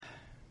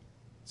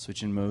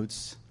Switching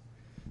modes.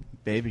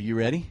 Babe, are you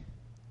ready?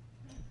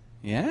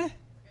 Yeah?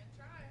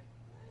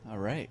 All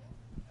right.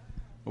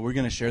 Well, we're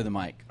going to share the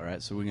mic, all right?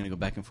 So we're going to go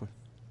back and forth.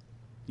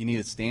 You need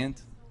a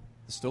stand?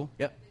 The stool?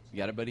 Yep. You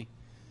got it, buddy?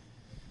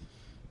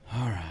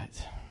 All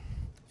right.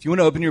 If you want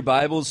to open your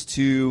Bibles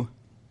to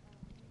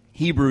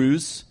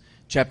Hebrews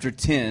chapter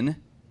 10.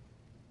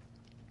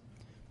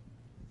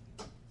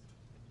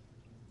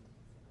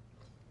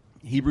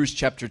 Hebrews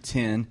chapter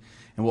 10,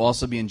 and we'll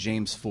also be in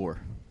James 4.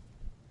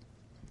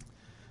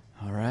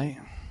 All right.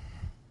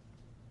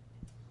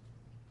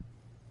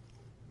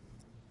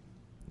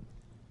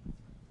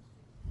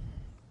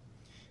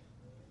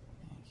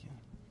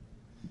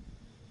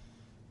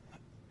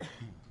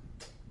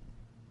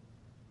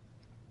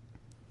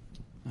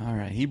 All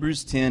right,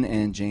 Hebrews 10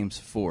 and James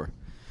 4. So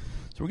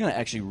we're going to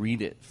actually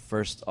read it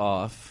first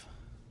off.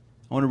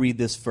 I want to read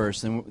this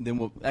first, and then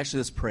we'll actually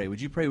let's pray. Would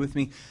you pray with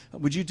me?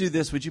 Would you do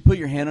this? Would you put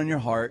your hand on your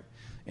heart?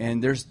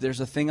 And there's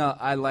a thing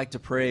I like to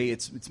pray.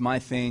 It's my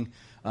thing,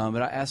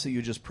 but I ask that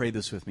you just pray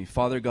this with me.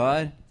 Father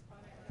God,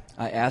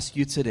 I ask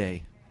you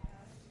today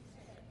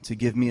to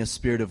give me a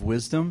spirit of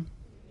wisdom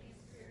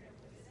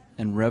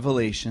and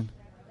revelation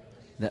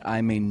that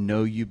I may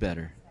know you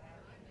better.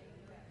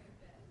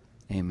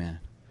 Amen.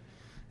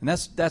 And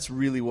that's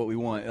really what we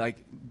want.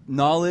 Like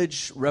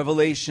knowledge,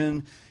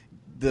 revelation,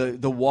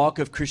 the walk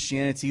of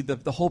Christianity,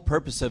 the whole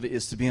purpose of it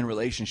is to be in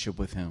relationship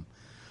with Him.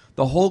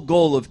 The whole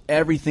goal of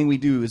everything we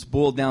do is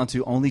boiled down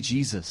to only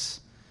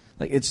Jesus.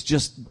 Like it's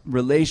just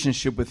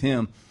relationship with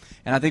Him.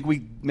 And I think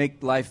we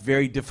make life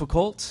very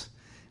difficult.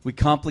 We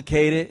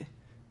complicate it.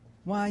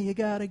 Why you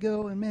gotta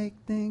go and make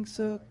things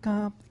so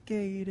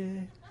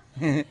complicated?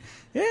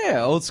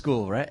 Yeah, old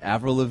school, right?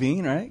 Avril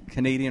Lavigne, right?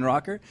 Canadian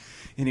rocker.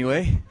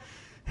 Anyway.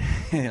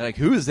 Like,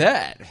 who is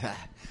that?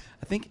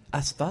 I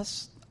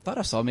thought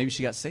I saw maybe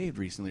she got saved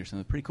recently or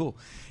something. Pretty cool.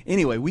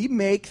 Anyway, we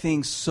make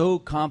things so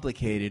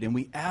complicated and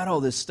we add all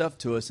this stuff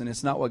to us, and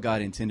it's not what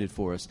God intended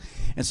for us.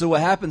 And so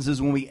what happens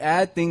is when we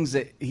add things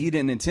that He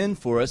didn't intend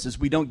for us is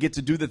we don't get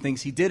to do the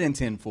things He did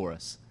intend for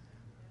us.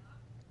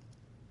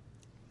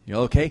 You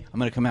okay? I'm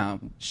going to come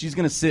out. She's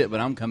going to sit, but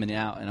I'm coming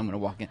out and I'm going to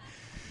walk in.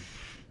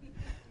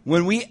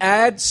 When we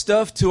add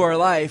stuff to our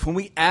life, when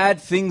we add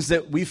things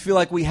that we feel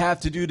like we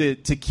have to do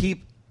to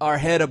keep our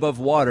head above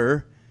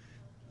water,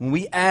 when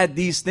we add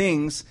these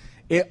things,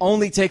 it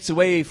only takes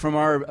away from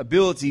our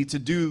ability to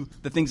do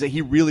the things that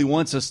He really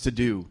wants us to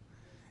do.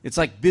 It's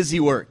like busy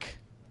work.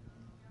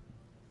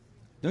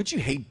 Don't you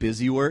hate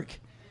busy work?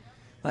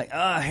 Like,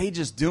 I hate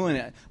just doing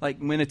it. Like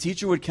when a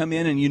teacher would come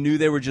in and you knew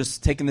they were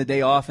just taking the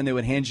day off and they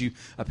would hand you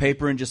a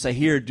paper and just say,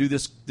 here, do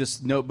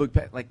this notebook.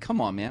 Like,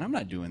 come on, man, I'm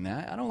not doing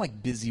that. I don't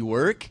like busy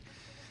work.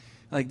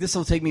 Like, this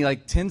will take me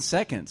like 10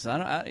 seconds.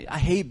 I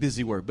hate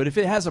busy work. But if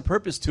it has a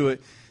purpose to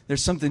it,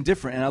 there's something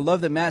different. And I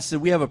love that Matt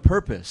said we have a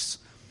purpose.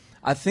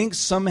 I think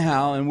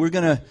somehow, and we're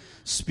going to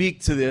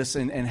speak to this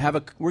and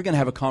we're going to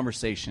have a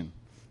conversation.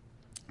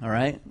 All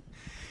right?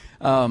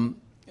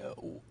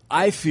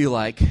 I feel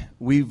like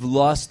we've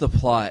lost the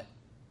plot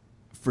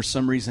for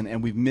some reason,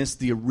 and we've missed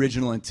the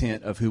original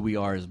intent of who we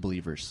are as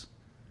believers.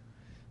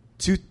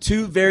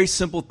 Two very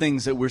simple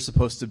things that we're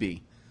supposed to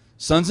be.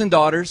 Sons and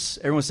daughters.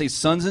 Everyone say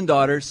sons and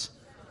daughters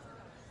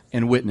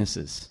and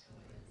witnesses.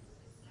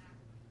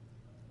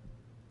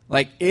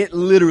 Like, it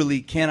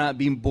literally cannot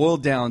be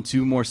boiled down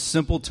to more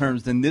simple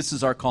terms than this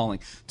is our calling.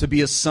 To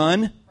be a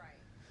son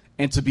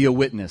and to be a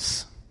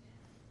witness.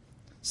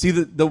 See,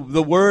 the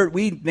word,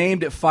 we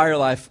named it Fire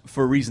Life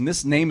for a reason.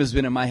 This name has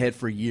been in my head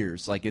for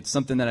years. Like, it's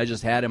something that I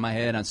just had in my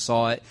head. I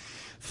saw it.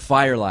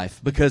 Fire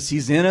Life. Because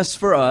He's in us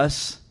for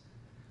us,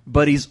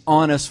 but He's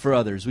on us for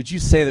others. Would you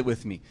say that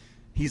with me?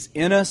 He's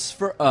in us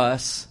for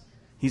us.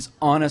 He's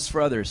on us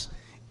for others.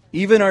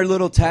 Even our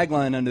little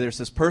tagline under there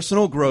says,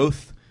 personal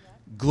growth,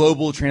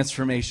 global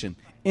transformation.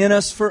 In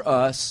us for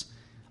us,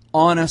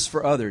 on us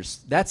for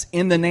others. That's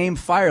in the name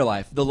Fire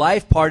Life. The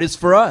life part is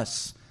for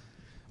us.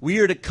 We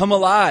are to come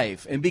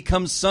alive and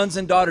become sons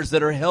and daughters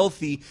that are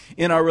healthy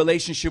in our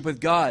relationship with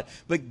God.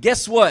 But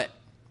guess what?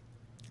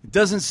 It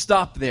doesn't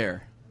stop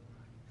there.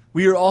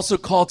 We are also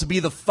called to be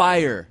the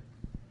fire.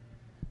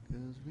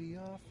 Because we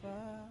are fire.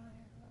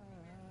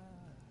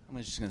 I'm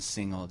just going to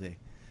sing all day.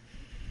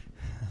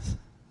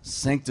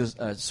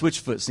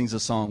 Switchfoot sings a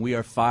song, we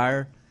are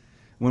fire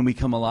when we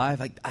come alive.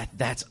 Like,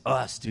 that's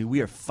us, dude. We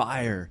are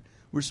fire.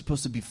 We're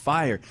supposed to be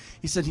fire.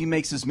 He said He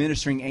makes His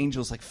ministering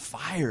angels like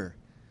fire.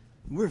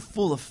 We're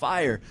full of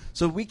fire.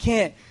 So we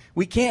can't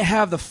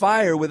have the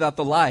fire without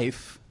the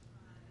life,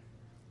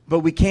 but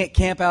we can't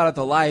camp out at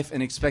the life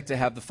and expect to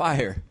have the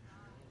fire.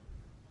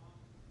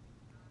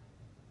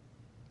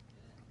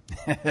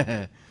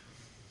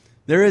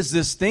 There is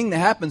this thing that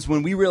happens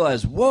when we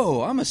realize,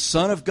 whoa, I'm a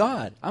son of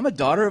God. I'm a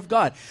daughter of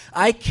God.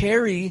 I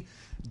carry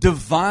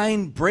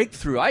divine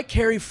breakthrough. I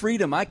carry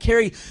freedom. I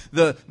carry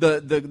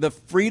the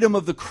freedom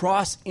of the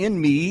cross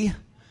in me.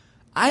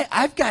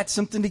 I've got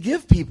something to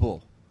give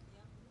people.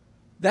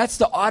 That's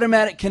the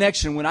automatic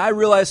connection. When I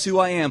realize who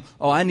I am,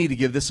 I need to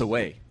give this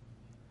away.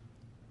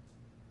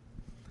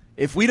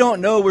 If we don't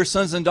know we're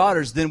sons and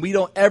daughters, then we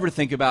don't ever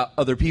think about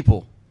other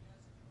people.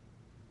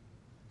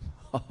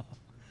 All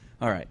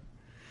right.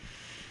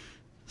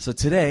 So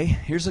today,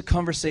 here's a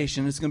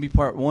conversation. It's going to be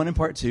part 1 and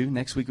part 2.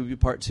 Next week will be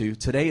part 2.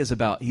 Today is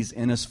about He's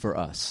in us for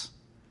us.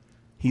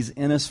 He's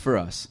in us for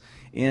us.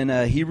 In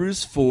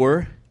Hebrews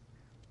 4,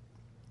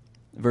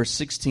 verse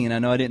 16, I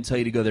know I didn't tell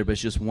you to go there, but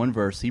it's just one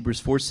verse. Hebrews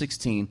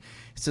 4:16,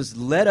 it says,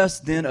 "Let us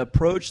then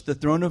approach the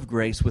throne of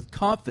grace with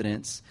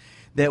confidence,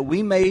 that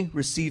we may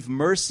receive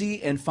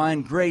mercy and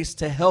find grace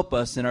to help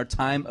us in our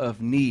time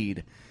of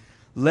need."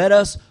 Let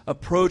us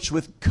approach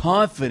with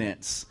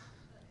confidence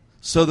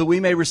so that we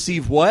may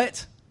receive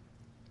what?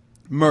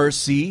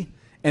 Mercy.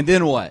 And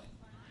then what?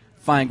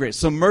 Find grace.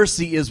 So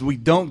mercy is we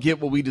don't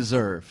get what we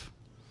deserve.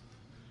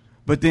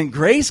 But then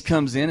grace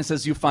comes in and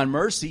says you find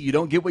mercy, you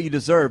don't get what you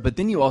deserve, but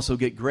then you also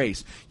get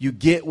grace. You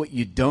get what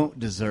you don't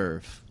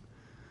deserve.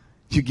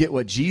 You get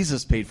what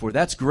Jesus paid for.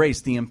 That's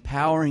grace, the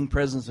empowering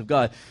presence of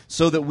God,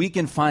 so that we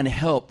can find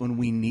help when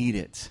we need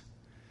it.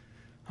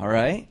 All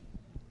right?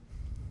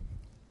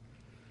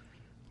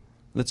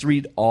 Let's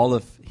read all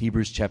of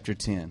Hebrews chapter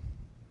 10.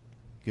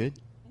 Good?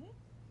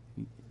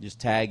 Just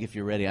tag if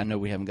you're ready. I know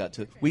we haven't got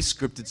to it. We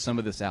scripted some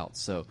of this out,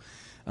 so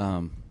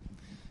I'm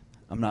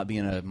not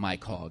being a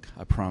mic hog,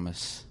 I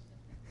promise.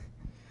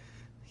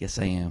 Yes,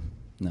 I am.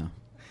 No.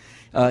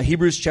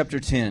 Hebrews chapter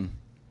 10.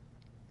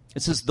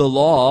 It says, "The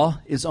law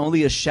is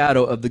only a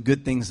shadow of the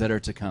good things that are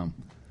to come."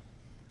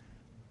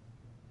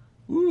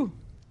 Woo.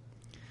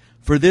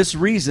 "For this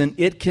reason,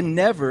 it can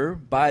never,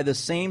 by the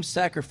same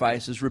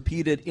sacrifices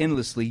repeated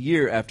endlessly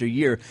year after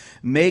year,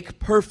 make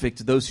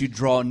perfect those who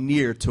draw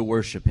near to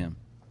worship Him.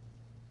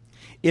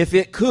 If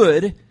it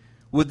could,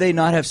 would they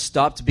not have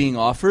stopped being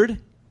offered?"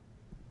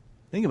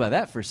 Think about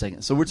that for a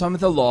second. So we're talking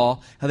about the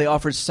law, how they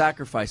offered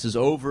sacrifices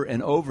over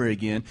and over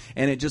again,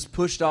 and it just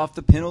pushed off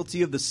the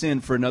penalty of the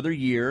sin for another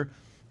year,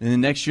 and the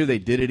next year they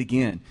did it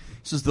again.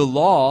 It says the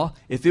law,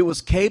 if it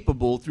was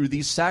capable through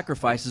these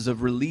sacrifices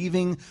of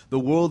relieving the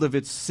world of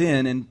its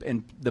sin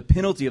and the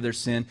penalty of their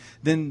sin,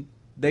 then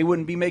they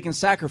wouldn't be making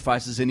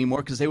sacrifices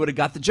anymore because they would have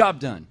got the job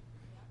done.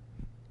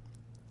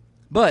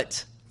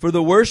 But for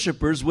the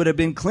worshipers would have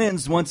been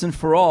cleansed once and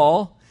for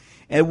all,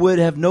 and would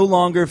have no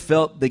longer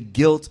felt the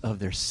guilt of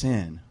their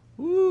sin.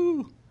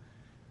 Woo!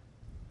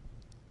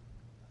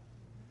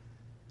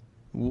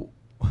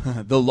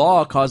 The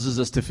law causes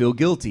us to feel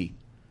guilty.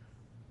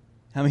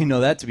 How many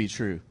know that to be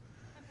true?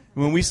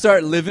 When we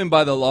start living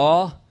by the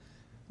law,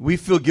 we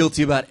feel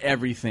guilty about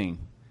everything.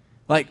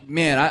 Like,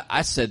 man,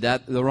 I said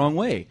that the wrong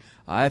way.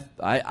 I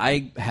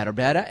had a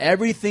bad...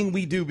 Everything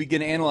we do, we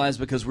get analyzed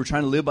because we're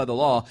trying to live by the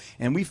law,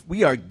 and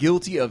we are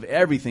guilty of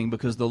everything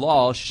because the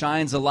law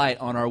shines a light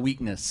on our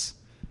weakness.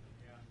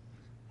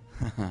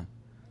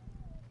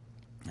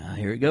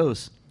 Here it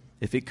goes.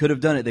 If it could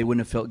have done it, they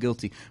wouldn't have felt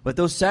guilty. But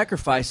those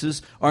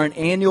sacrifices are an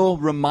annual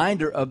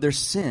reminder of their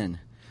sin,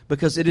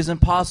 because it is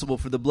impossible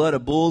for the blood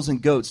of bulls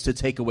and goats to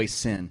take away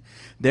sin.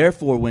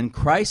 Therefore, when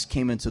Christ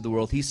came into the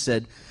world, He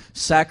said,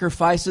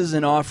 "Sacrifices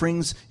and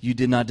offerings you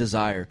did not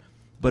desire,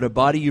 but a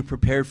body you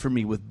prepared for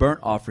me with burnt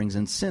offerings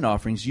and sin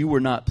offerings you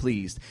were not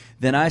pleased.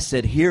 Then I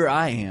said, here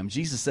I am."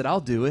 Jesus said, "I'll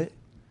do it.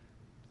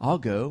 I'll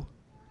go.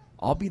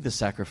 I'll be the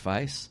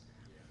sacrifice."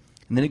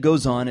 And then it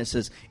goes on, it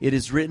says, "It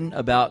is written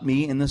about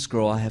me in the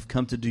scroll, I have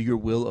come to do your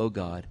will, O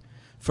God."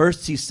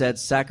 First He said,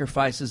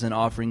 "Sacrifices and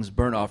offerings,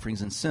 burnt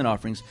offerings and sin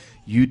offerings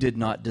you did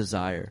not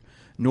desire,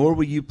 nor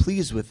were you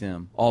pleased with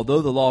them,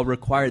 although the law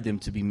required them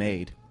to be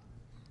made."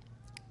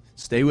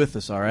 Stay with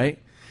us, all right?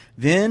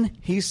 Then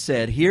He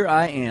said, "Here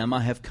I am,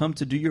 I have come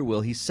to do your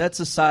will." He sets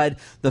aside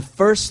the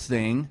first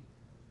thing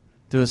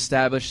to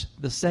establish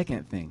the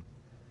second thing.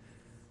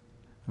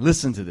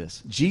 Listen to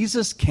this.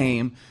 Jesus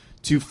came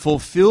to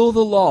fulfill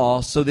the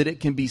law so that it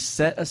can be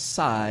set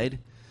aside,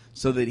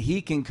 so that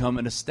He can come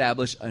and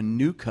establish a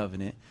new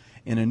covenant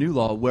and a new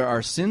law where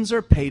our sins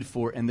are paid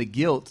for and the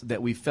guilt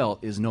that we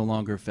felt is no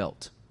longer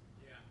felt.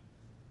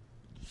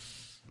 Yeah.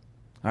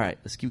 All right,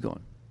 let's keep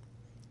going.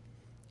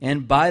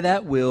 "And by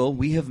that will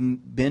we have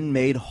been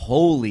made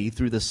holy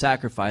through the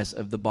sacrifice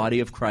of the body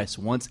of Christ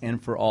once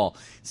and for all."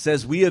 It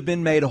says we have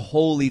been made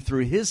holy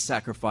through His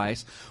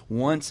sacrifice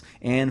once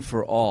and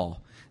for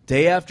all.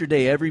 Day after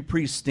day, every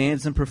priest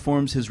stands and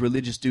performs his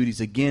religious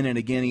duties. Again and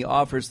again, he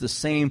offers the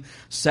same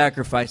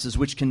sacrifices,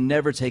 which can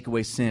never take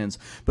away sins.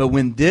 But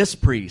when this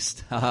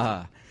priest,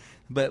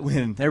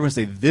 everyone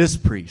say, this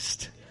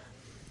priest.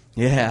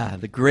 Yeah,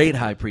 the great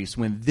high priest.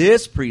 When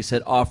this priest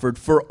had offered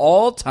for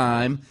all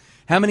time,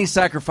 how many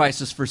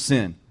sacrifices for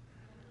sin?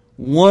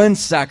 One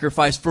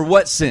sacrifice for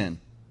what sin?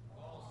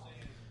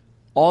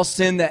 All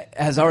sin that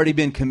has already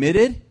been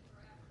committed?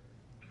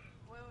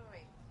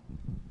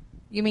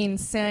 You mean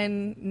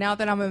sin now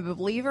that I'm a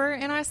believer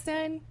and I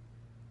sin?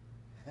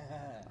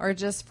 Or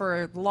just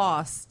for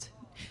lost?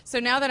 So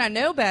now that I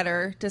know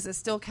better, does it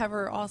still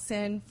cover all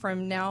sin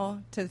from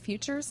now to the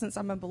future since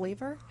I'm a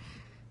believer?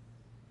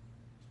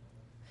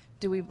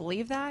 Do we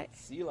believe that?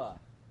 Selah.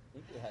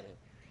 Think about it.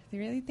 You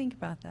really think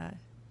about that.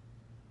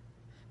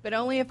 But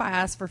only if I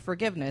ask for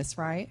forgiveness,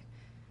 right?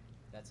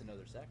 That's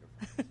another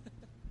sacrifice.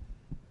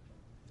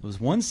 It was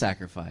one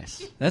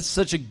sacrifice. That's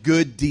such a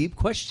good, deep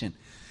question.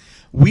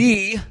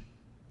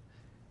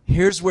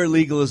 Here's where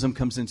legalism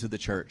comes into the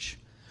church.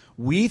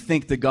 We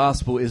think the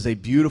gospel is a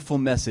beautiful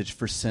message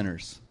for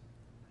sinners.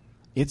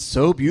 It's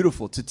so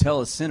beautiful to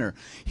tell a sinner,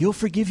 he'll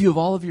forgive you of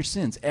all of your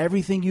sins,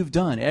 everything you've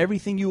done,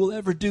 everything you will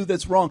ever do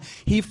that's wrong.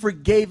 He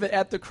forgave it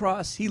at the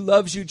cross. He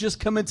loves you. Just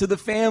come into the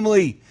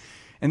family.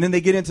 And then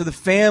they get into the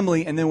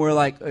family, and then we're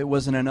like, it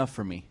wasn't enough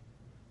for me.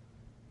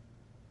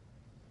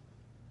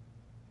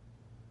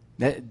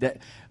 That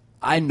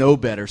I know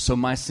better, so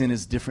my sin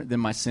is different than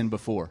my sin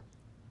before.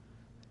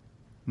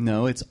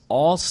 No, it's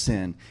all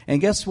sin. And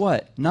guess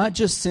what? Not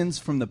just sins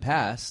from the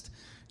past.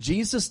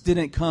 Jesus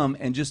didn't come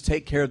and just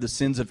take care of the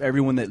sins of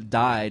everyone that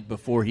died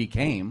before he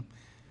came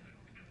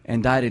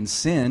and died in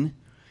sin.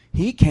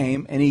 He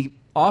came and he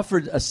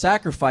offered a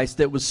sacrifice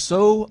that was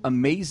so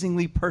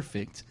amazingly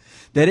perfect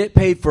that it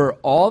paid for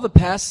all the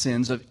past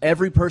sins of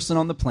every person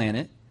on the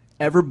planet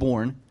ever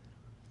born.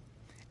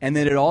 And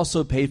then it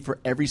also paid for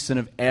every sin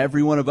of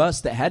every one of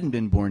us that hadn't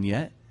been born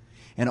yet,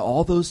 and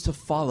all those to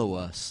follow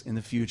us in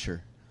the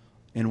future.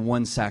 In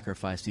one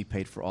sacrifice, he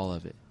paid for all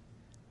of it.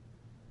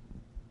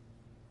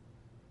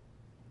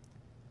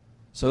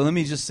 So let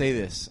me just say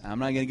this. I'm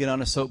not going to get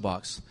on a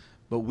soapbox,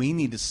 but we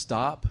need to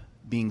stop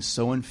being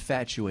so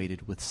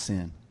infatuated with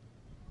sin.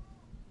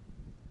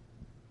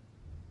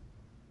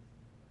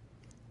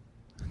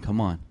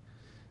 Come on.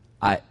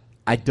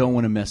 I don't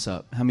want to mess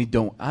up. How many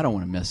don't? I don't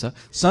want to mess up.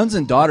 Sons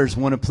and daughters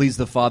want to please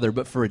the Father,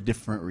 but for a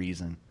different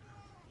reason.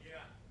 Yeah.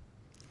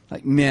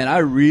 Like, man, I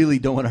really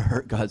don't want to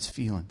hurt God's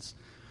feelings.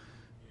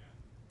 Yeah.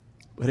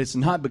 But it's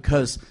not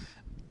because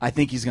I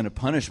think he's going to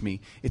punish me.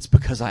 It's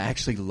because I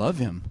actually love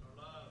him.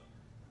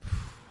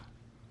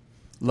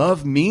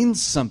 Love means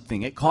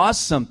something. It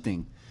costs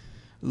something.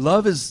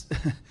 Love is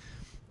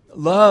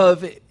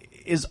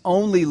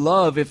only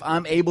love if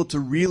I'm able to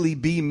really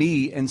be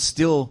me and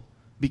still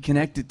be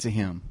connected to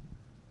him.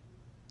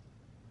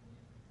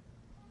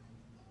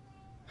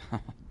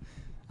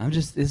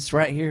 It's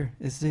right here.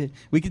 It's it.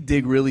 We could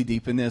dig really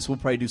deep in this. We'll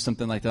probably do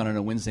something like that on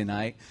a Wednesday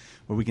night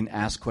where we can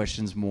ask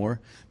questions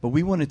more. But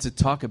we wanted to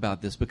talk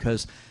about this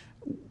because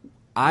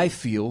I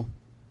feel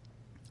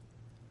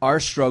our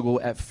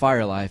struggle at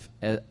Fire Life,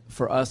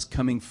 for us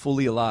coming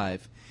fully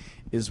alive,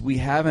 is we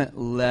haven't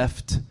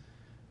left.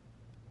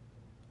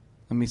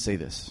 Let me say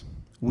this.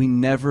 We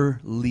never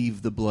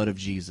leave the blood of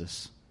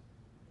Jesus.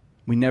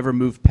 We never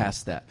move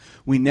past that.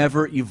 We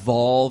never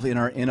evolve in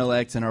our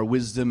intellect and our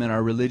wisdom and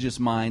our religious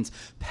minds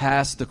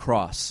past the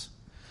cross.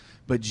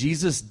 But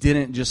Jesus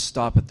didn't just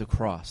stop at the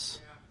cross.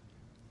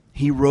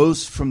 He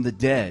rose from the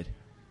dead.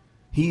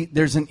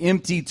 There's an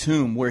empty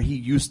tomb where he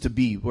used to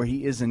be, where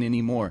he isn't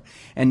anymore.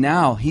 And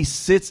now he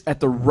sits at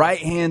the right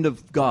hand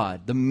of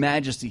God, the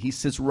majesty. He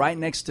sits right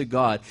next to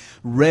God,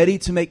 ready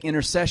to make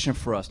intercession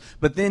for us.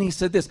 But then he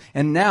said this,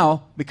 and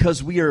now,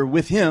 because we are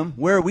with him,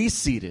 where are we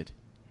seated?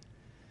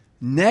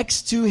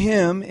 Next to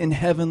him in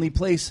heavenly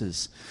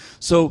places.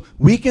 So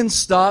we can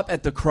stop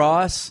at the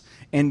cross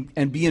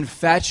and be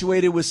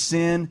infatuated with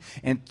sin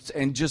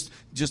and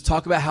just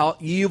talk about how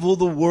evil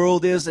the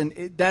world is. And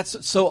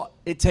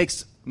it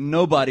takes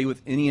nobody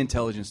with any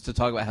intelligence to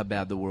talk about how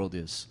bad the world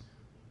is.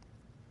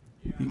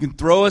 You can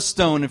throw a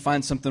stone and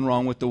find something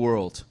wrong with the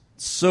world.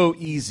 It's so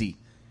easy.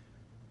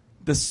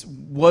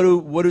 What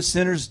do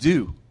sinners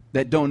do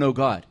that don't know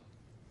God?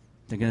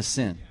 They're going to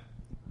sin.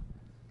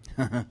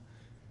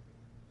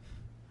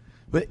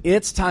 But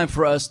it's time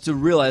for us to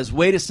realize,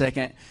 wait a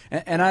second,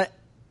 and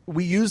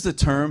we use the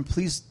term,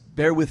 please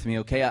bear with me,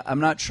 okay? I'm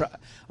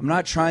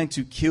not trying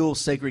to kill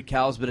sacred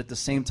cows, but at the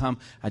same time,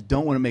 I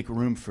don't want to make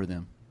room for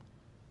them.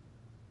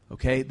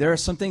 Okay? There are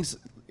some things,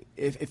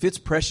 if it's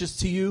precious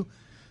to you,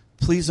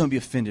 please don't be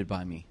offended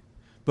by me.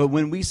 But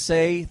when we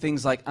say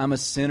things like, I'm a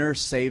sinner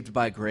saved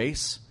by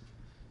grace,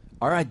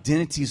 our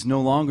identity is no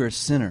longer a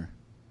sinner.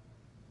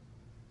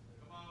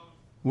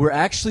 We're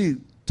actually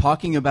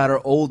talking about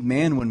our old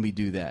man when we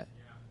do that.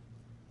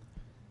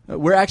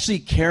 We're actually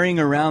carrying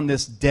around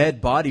this dead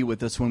body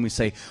with us when we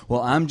say,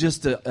 well, I'm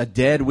just a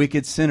dead,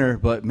 wicked sinner,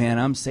 but man,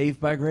 I'm saved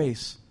by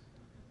grace.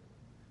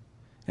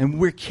 And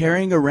we're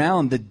carrying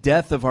around the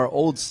death of our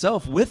old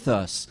self with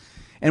us.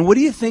 And what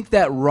do you think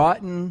that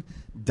rotten,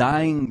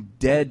 dying,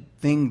 dead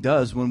thing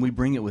does when we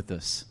bring it with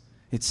us?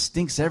 It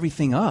stinks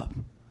everything up.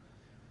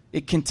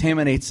 It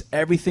contaminates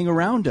everything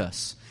around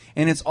us.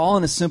 And it's all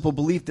in a simple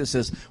belief that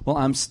says, well,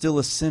 I'm still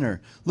a sinner.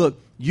 Look,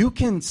 you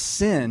can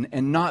sin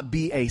and not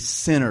be a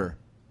sinner.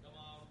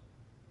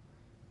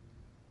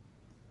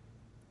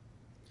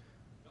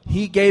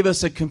 He gave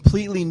us a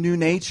completely new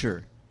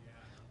nature.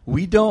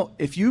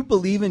 If you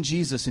believe in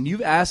Jesus and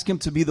you've asked him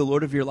to be the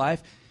Lord of your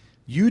life,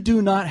 you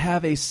do not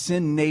have a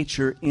sin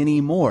nature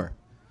anymore.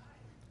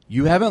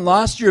 You haven't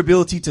lost your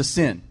ability to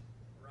sin.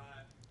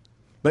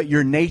 But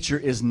your nature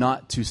is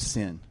not to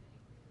sin.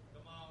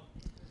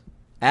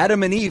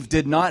 Adam and Eve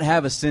did not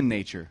have a sin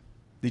nature.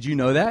 Did you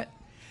know that?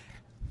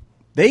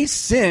 They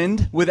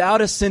sinned without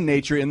a sin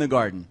nature in the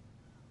garden.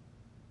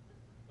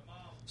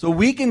 So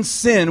we can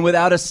sin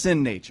without a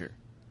sin nature.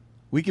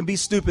 We can be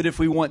stupid if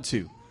we want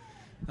to.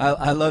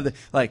 I love that.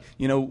 Like,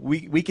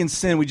 we can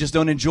sin, we just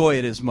don't enjoy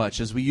it as much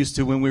as we used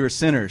to when we were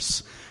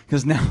sinners,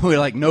 because now we're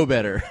like, know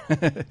better.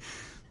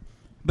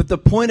 But the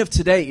point of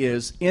today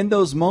is, in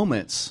those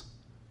moments,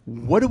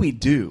 what do we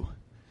do?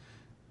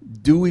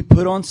 Do we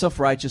put on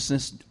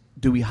self-righteousness?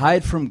 Do we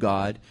hide from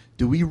God?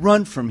 Do we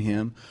run from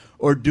Him?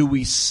 Or do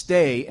we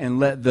stay and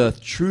let the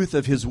truth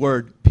of His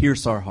Word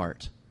pierce our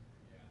heart?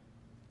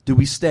 Do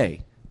we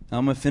stay? Now,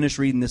 I'm going to finish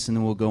reading this and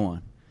then we'll go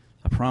on.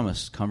 I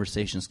promise,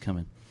 conversation's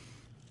coming.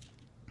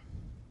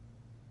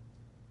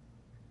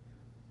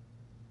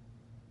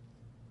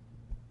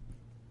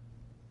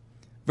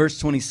 Verse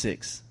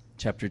 26,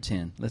 chapter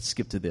 10. Let's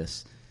skip to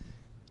this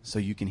so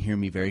you can hear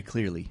me very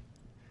clearly.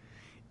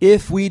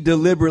 If we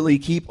deliberately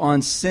keep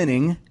on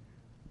sinning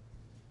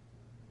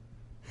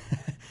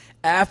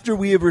after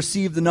we have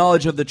received the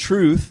knowledge of the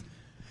truth,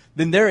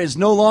 then there is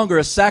no longer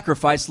a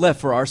sacrifice left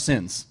for our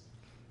sins.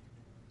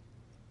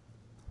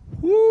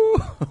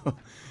 Woo!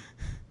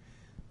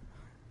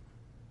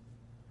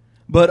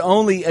 But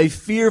only a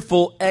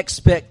fearful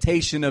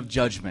expectation of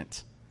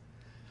judgment.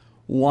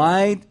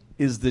 Why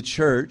is the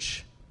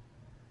church...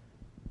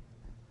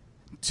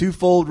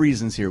 Twofold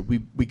reasons here. We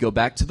go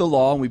back to the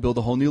law and we build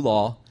a whole new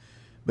law,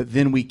 but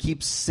then we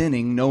keep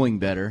sinning knowing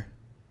better,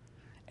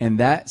 and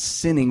that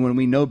sinning when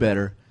we know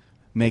better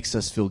makes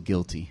us feel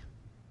guilty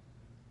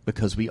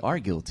because we are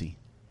guilty.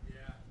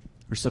 Yeah.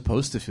 We're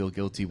supposed to feel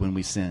guilty when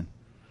we sin.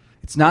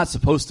 It's not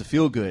supposed to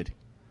feel good.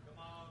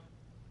 Come on.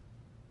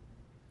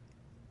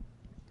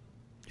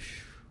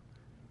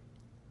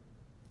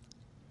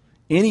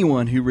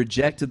 Anyone who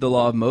rejected the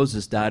law of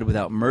Moses died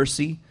without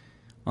mercy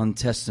on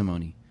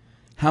testimony.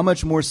 How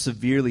much more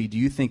severely do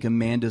you think a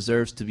man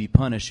deserves to be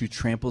punished who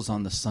tramples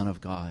on the Son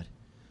of God?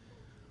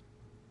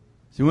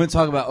 So we want to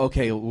talk about,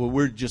 okay, well,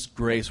 we're just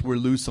grace. We're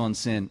loose on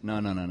sin. No.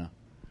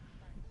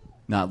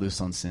 Not loose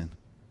on sin.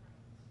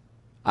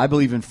 I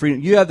believe in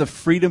freedom. You have the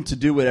freedom to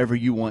do whatever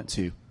you want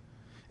to.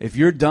 If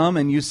you're dumb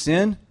and you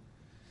sin,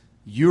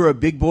 you're a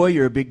big boy,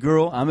 you're a big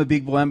girl, I'm a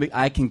big boy,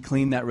 I can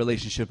clean that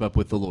relationship up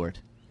with the Lord.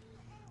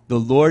 The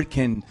Lord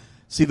can...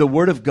 See, the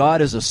Word of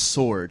God is a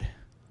sword.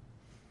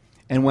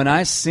 And when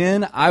I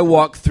sin, I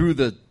walk through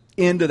the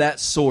end of that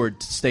sword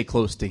to stay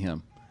close to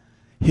Him.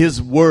 His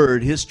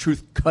Word, His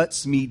truth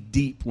cuts me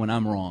deep when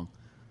I'm wrong.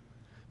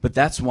 But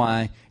that's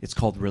why it's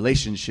called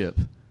relationship.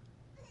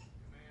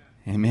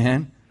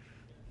 Amen?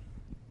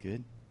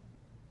 Good.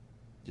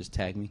 Just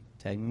tag me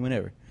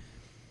whenever.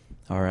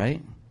 All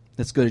right.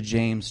 Let's go to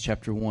James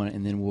chapter 1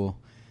 and then we'll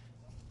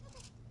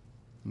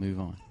move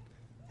on.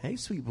 Hey,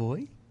 sweet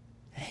boy.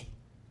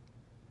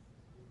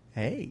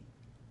 Hey.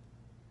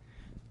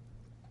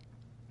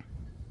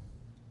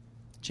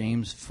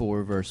 James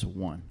 4, verse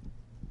 1.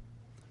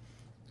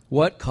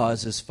 What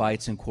causes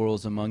fights and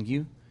quarrels among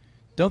you?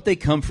 Don't they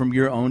come from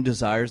your own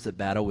desires that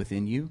battle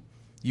within you?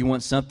 You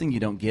want something, you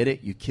don't get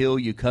it. You kill,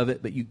 you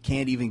covet, but you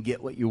can't even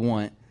get what you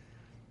want.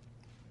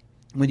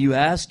 When you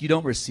ask, you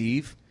don't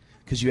receive,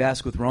 because you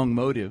ask with wrong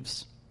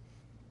motives,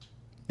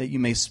 that you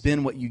may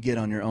spend what you get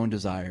on your own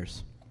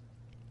desires.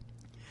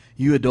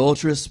 You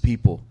adulterous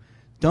people,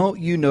 don't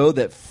you know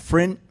that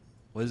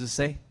what does it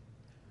say?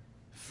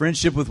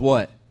 Friendship with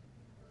what?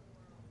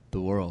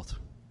 The world.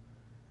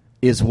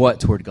 Is what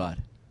toward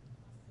God?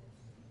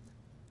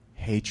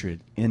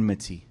 Hatred,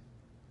 enmity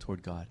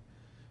toward God.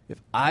 If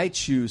I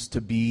choose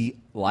to be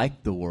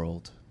like the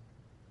world,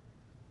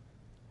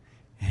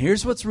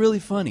 here's what's really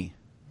funny.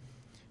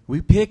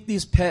 We pick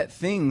these pet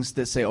things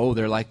that say, oh,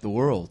 they're like the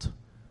world.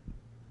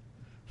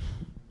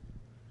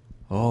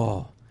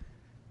 Oh.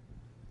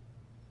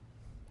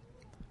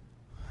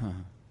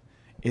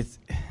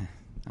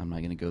 I'm not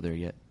going to go there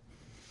yet.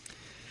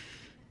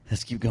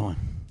 Let's keep going.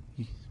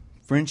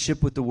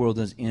 Friendship with the world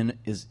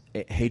is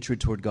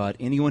hatred toward God.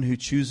 Anyone who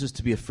chooses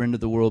to be a friend of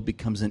the world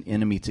becomes an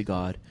enemy to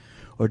God.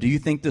 Or do you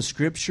think the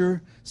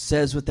Scripture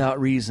says without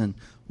reason?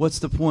 What's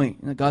the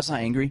point? God's not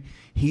angry.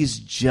 He's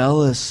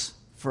jealous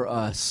for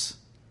us.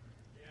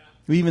 Yeah.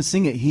 We even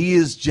sing it. He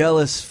is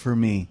jealous for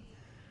me.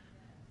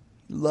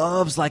 He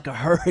loves like a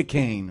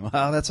hurricane.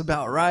 Wow, that's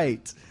about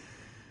right.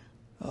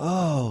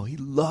 Oh, He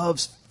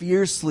loves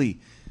fiercely.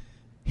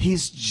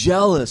 He's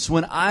jealous.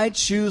 When I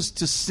choose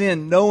to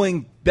sin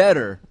knowing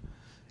better,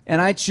 and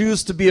I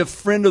choose to be a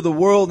friend of the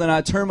world and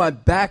I turn my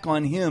back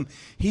on Him,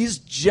 He's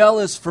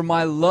jealous for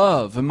my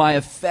love and my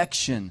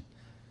affection.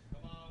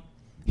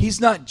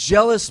 He's not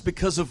jealous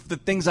because of the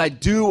things I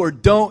do or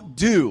don't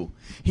do.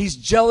 He's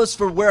jealous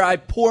for where I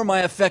pour my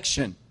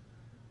affection.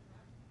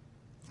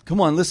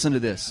 Come on, listen to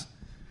this.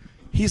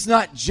 He's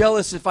not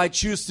jealous if I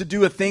choose to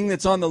do a thing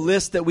that's on the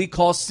list that we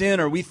call sin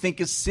or we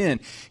think is sin.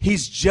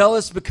 He's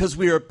jealous because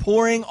we are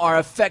pouring our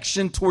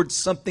affection towards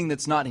something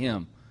that's not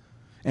Him.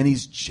 And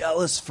He's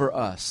jealous for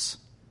us.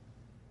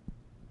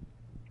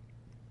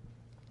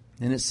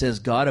 And it says,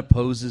 God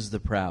opposes the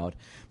proud,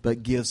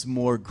 but gives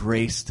more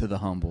grace to the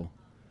humble.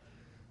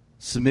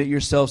 Submit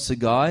yourselves to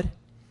God.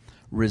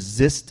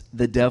 Resist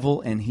the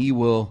devil, and he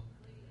will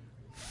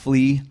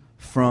flee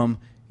from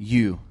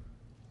you.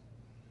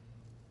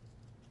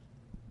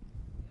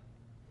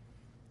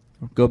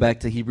 Go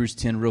back to Hebrews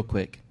 10 real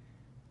quick.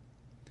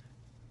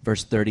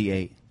 Verse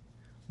 38.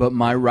 But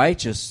my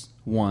righteous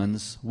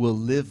ones will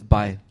live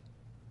by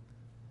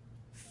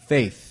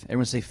faith.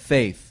 Everyone say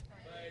faith.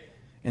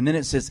 And then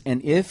it says,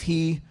 and if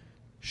he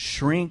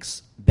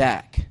shrinks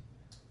back,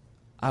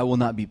 I will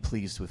not be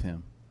pleased with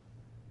him.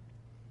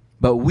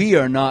 But we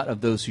are not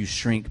of those who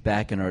shrink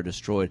back and are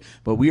destroyed,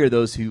 but we are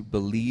those who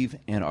believe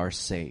and are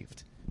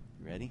saved.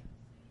 Ready?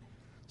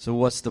 So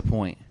what's the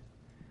point?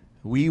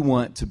 We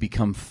want to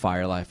become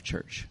Fire Life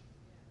Church.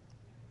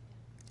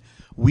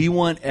 We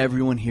want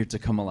everyone here to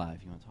come alive.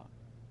 You want to talk?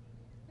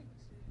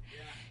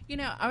 You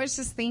know, I was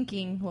just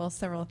thinking, well,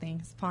 several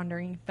things,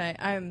 pondering, but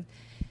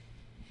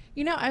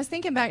you know, I was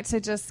thinking back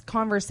to just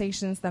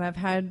conversations that I've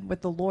had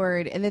with the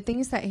Lord and the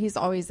things that he's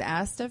always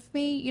asked of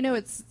me. You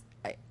know,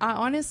 I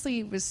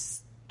honestly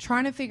was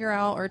trying to figure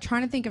out or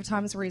trying to think of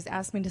times where he's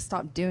asked me to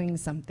stop doing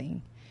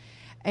something.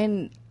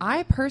 And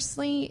I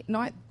personally,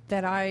 not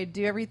that I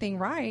do everything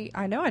right,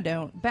 I know I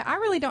don't, but I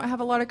really don't have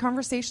a lot of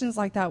conversations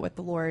like that with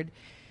the Lord.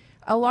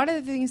 A lot of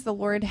the things the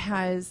Lord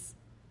has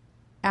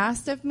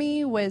asked of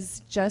me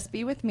was just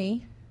be with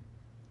me.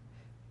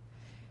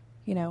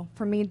 You know,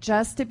 for me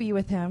just to be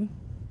with him.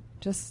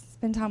 Just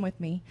spend time with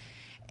me.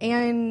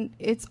 And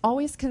it's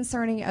always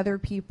concerning other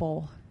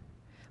people,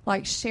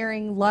 like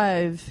sharing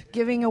love,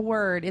 giving a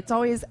word. It's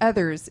always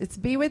others. It's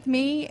be with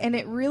me, and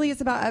it really is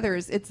about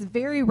others. It's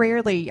very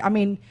rarely, I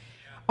mean,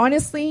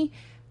 honestly,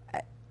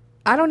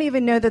 I don't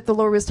even know that the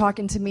Lord was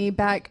talking to me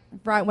back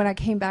right when I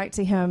came back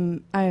to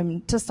him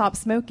to stop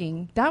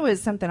smoking. That was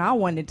something I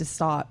wanted to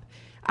stop.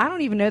 I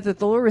don't even know that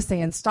the Lord was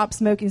saying, stop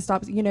smoking,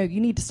 stop, you know,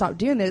 you need to stop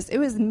doing this. It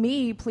was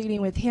me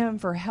pleading with him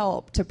for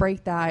help to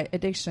break that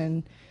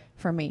addiction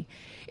from me.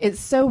 It's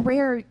so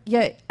rare,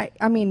 yet,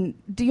 I mean,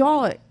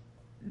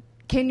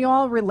 can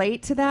y'all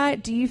relate to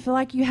that? Do you feel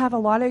like you have a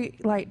lot of,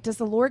 like, does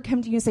the Lord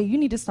come to you and say, you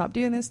need to stop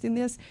doing this, doing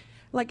this?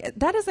 Like,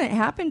 that doesn't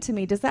happen to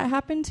me. Does that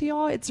happen to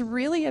y'all? It's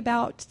really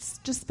about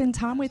just spend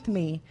time with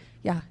me.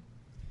 Yeah.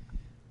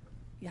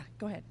 Yeah,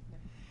 go ahead.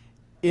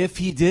 If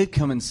he did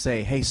come and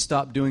say, hey,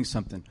 stop doing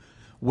something,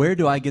 where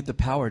do I get the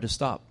power to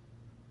stop?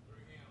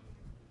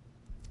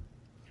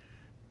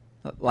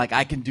 Like,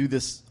 I can do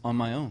this on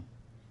my own.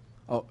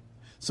 Oh,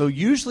 so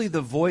usually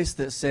the voice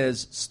that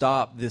says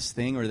stop this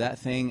thing or that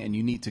thing and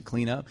you need to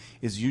clean up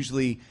is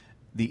usually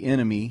the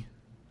enemy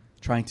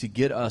trying to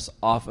get us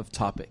off of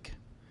topic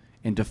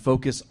and to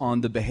focus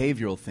on the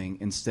behavioral thing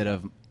instead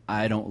of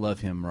I don't love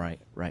him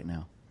right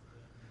now.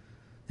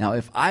 Now,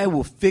 if I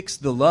will fix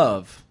the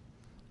love,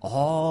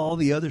 all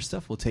the other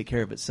stuff will take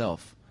care of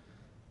itself.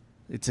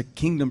 It's a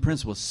kingdom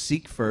principle.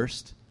 Seek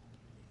first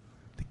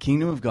the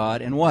kingdom of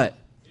God and what?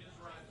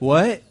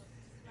 What?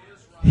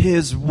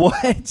 His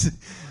what?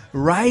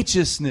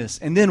 Righteousness.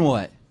 And then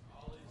what?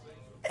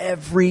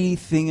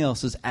 Everything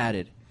else is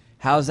added.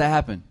 How does that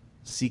happen?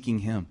 Seeking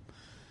him.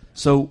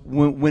 So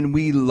when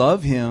we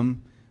love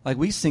him, like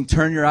we sing,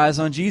 turn your eyes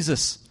on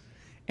Jesus.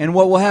 And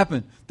what will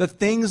happen? The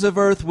things of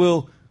earth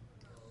will,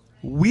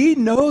 we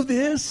know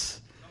this.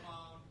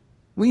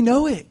 We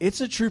know it. It's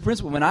a true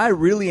principle. When I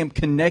really am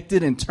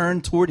connected and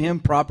turned toward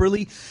him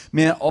properly,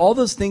 man, all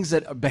those things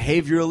that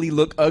behaviorally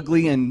look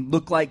ugly and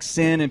look like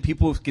sin and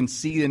people can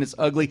see and it's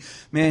ugly,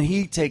 man,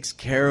 he takes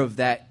care of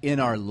that in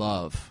our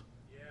love.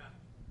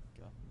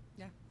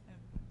 Yeah.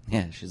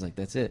 Yeah, she's like,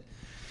 that's it.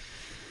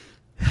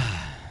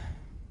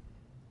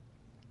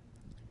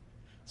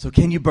 So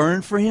can you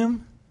burn for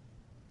him?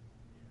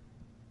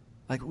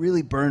 Like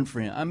really burn for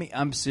him. I mean,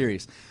 I'm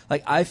serious.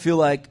 Like I feel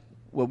like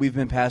we've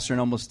been pastoring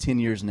almost 10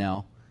 years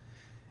now,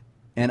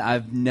 and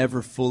I've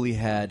never fully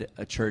had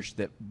a church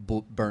that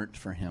burnt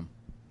for him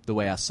the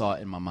way I saw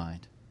it in my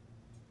mind.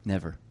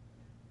 Never.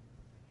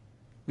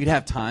 We'd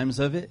have times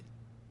of it.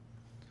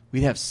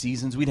 We'd have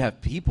seasons. We'd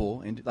have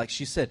people, and like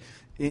she said,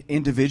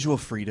 individual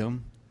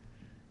freedom,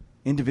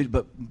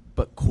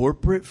 but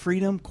corporate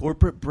freedom,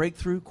 corporate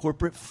breakthrough,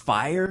 corporate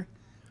fire.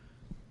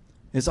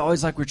 It's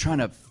always like we're trying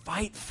to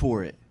fight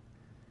for it.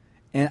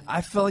 And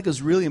I felt like it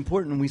was really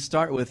important when we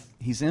start with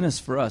he's in us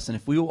for us. And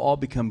if we will all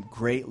become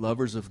great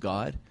lovers of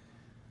God,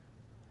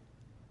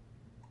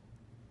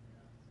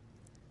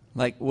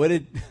 like what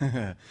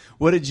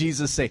did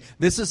Jesus say?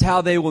 This is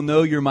how they will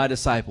know you're my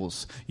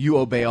disciples. You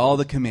obey all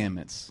the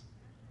commandments.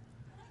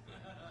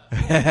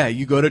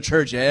 You go to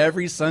church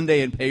every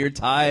Sunday and pay your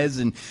tithes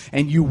and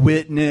you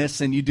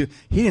witness and you do.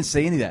 He didn't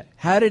say any of that.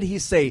 How did he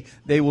say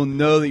they will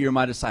know that you're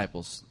my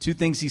disciples? Two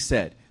things he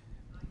said.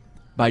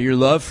 By your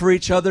love for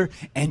each other,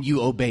 and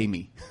you obey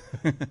me.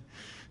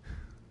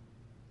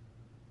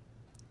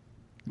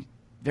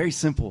 Very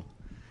simple.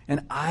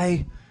 And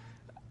I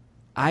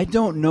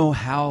don't know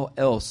how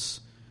else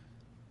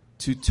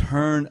to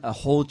turn a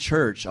whole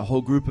church, a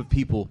whole group of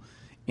people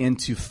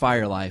into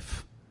Fire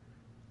Life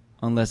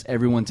unless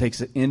everyone takes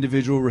an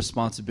individual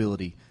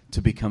responsibility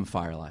to become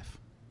Fire Life.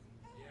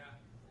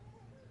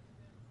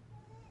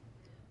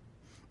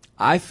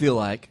 I feel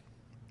like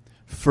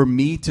for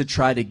me to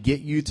try to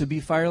get you to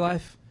be Fire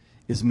Life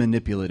is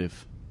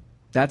manipulative.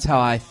 That's how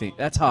I think.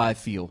 That's how I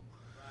feel.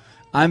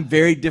 I'm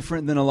very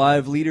different than a lot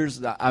of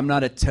leaders. I'm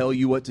not a tell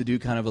you what to do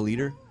kind of a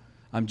leader.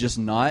 I'm just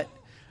not.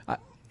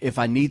 If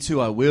I need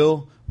to, I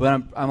will.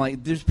 But I'm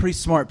like, there's pretty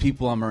smart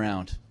people I'm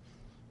around.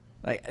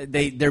 Like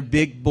they're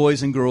big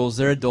boys and girls.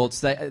 They're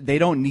adults. They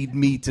don't need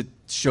me to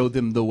show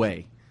them the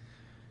way.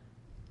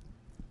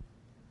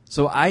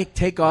 So I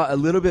take a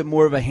little bit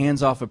more of a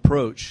hands-off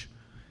approach,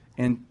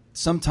 and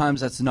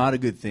sometimes that's not a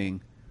good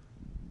thing.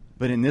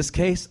 But in this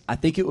case, I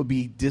think it would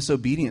be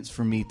disobedience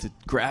for me to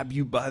grab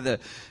you by the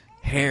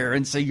hair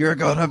and say, you're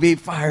going to be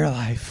Fire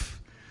Life.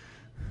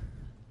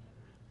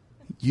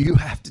 You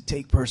have to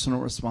take personal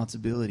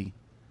responsibility.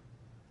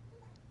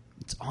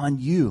 It's on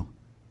you.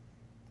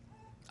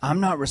 I'm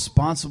not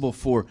responsible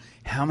for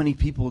how many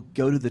people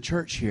go to the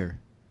church here.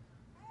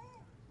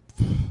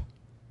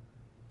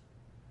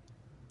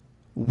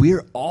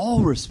 We're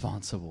all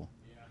responsible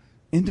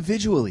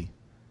individually.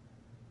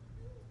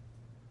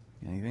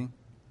 Anything?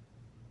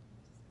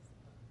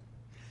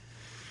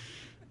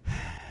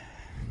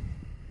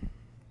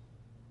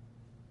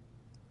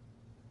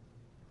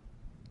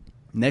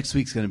 Next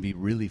week's going to be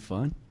really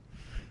fun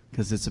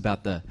because it's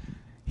about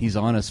He's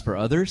on us for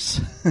others.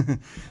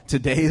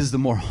 Today is the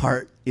more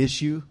heart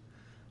issue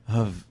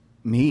of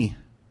me.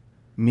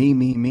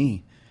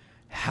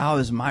 How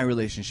is my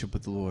relationship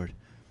with the Lord?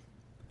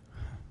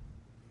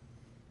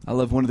 I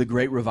love one of the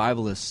great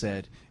revivalists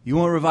said, you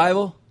want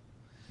revival?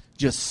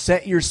 Just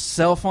set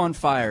yourself on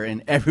fire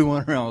and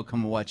everyone around will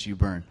come and watch you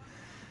burn.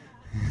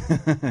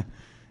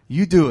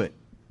 You do it.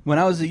 When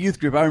I was a youth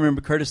group, I remember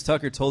Curtis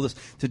Tucker told us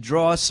to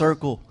draw a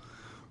circle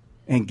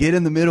and get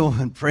in the middle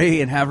and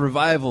pray and have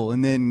revival,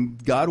 and then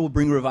God will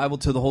bring revival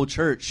to the whole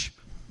church.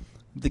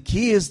 The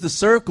key is the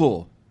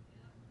circle.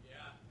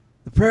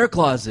 The prayer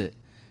closet.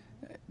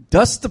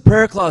 Dust the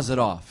prayer closet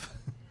off.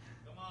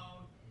 Come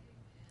on.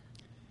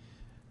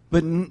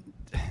 But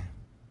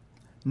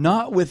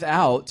not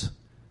without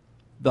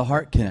the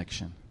heart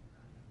connection.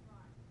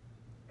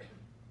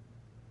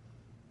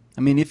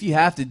 I mean, if you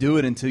have to do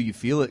it until you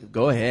feel it,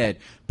 go ahead.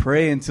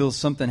 Pray until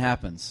something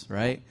happens,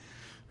 right?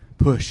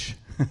 Push.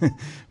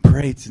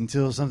 Pray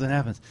until something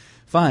happens.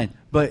 Fine.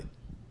 But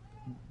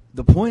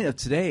the point of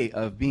today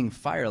of being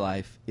Fire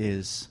Life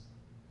is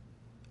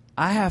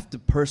I have to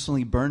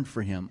personally burn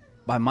for Him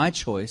by my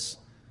choice,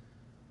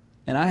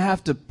 and I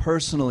have to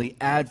personally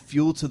add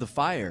fuel to the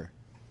fire.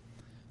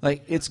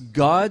 Like, it's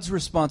God's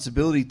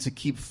responsibility to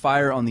keep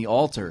fire on the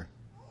altar.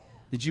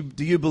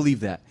 Do you believe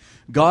that?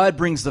 God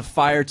brings the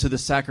fire to the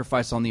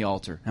sacrifice on the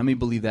altar. How many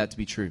believe that to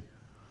be true?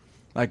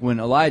 Like when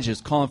Elijah is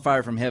calling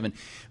fire from heaven,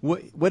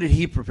 what did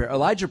he prepare?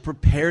 Elijah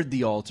prepared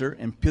the altar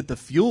and put the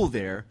fuel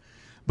there,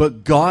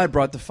 but God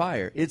brought the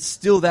fire. It's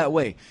still that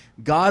way.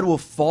 God will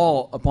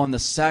fall upon the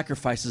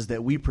sacrifices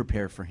that we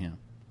prepare for Him.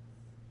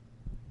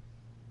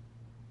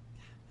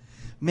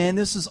 Man,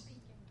 this is...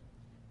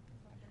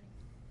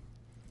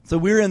 So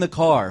we were in the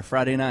car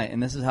Friday night,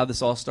 and this is how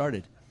this all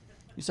started.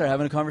 We started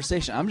having a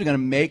conversation. I'm just going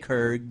to make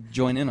her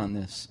join in on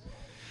this.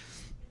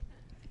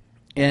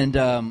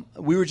 And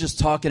we were just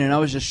talking, and I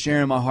was just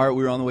sharing my heart.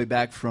 We were on the way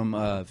back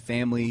from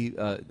family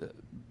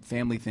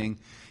thing,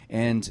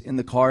 and in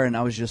the car, and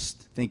I was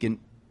just thinking,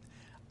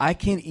 I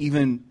can't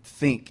even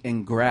think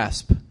and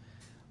grasp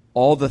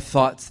all the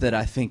thoughts that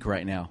I think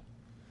right now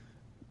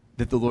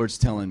that the Lord's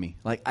telling me.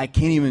 Like, I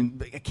can't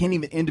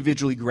even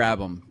individually grab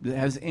them.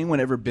 Has anyone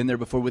ever been there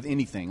before with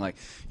anything? Like,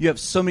 you have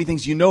so many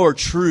things you know are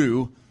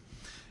true,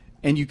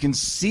 and you can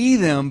see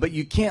them, but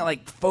you can't,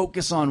 like,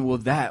 focus on, well,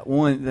 that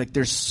one. Like,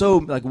 there's so,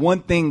 like,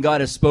 one thing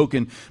God has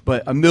spoken,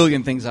 but a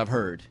million things I've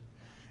heard.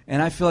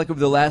 And I feel like over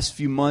the last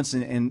few months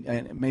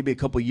and maybe a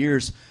couple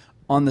years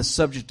on the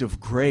subject of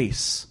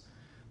grace,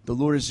 the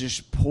Lord is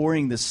just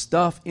pouring this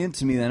stuff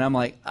into me, and I'm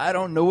like, I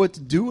don't know what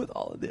to do with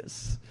all of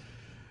this.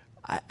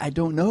 I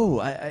don't know.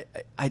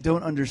 I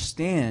don't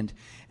understand,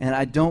 and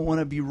I don't want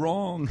to be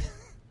wrong.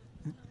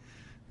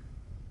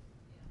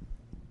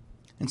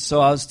 And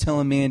so I was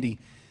telling Mandy,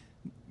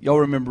 y'all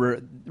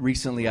remember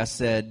recently I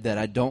said that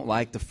I don't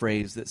like the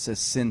phrase that says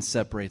sin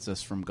separates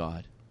us from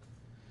God.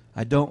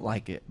 I don't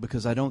like it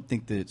because I don't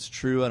think that it's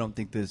true. I don't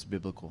think that it's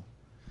biblical.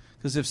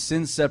 Because if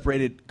sin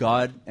separated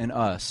God and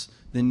us,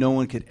 then no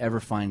one could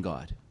ever find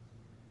God.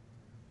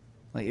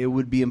 Like, it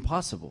would be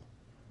impossible.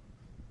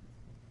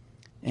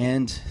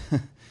 And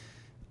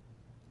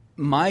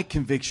my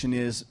conviction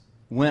is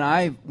when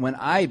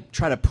I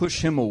try to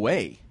push Him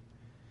away,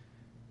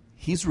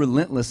 He's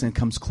relentless and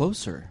comes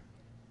closer.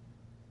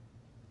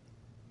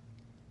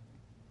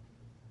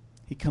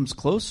 He comes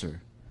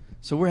closer.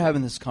 So we're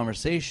having this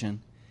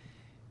conversation,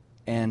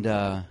 and you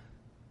gonna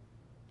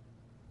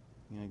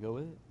go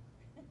with it?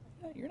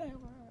 You're not.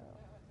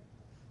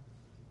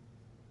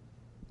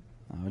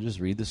 I'll just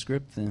read the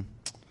script then.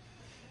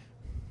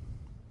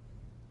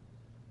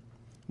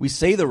 We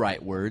say the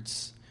right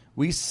words.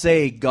 We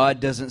say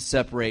God doesn't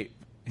separate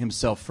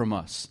Himself from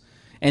us.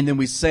 And then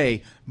we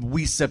say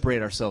we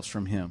separate ourselves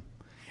from Him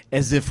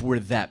as if we're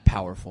that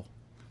powerful.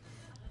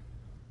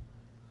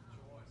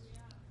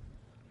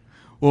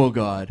 Oh,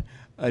 God,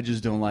 I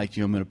just don't like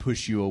you. I'm going to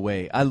push you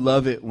away. I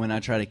love it when I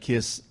try to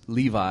kiss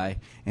Levi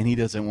and he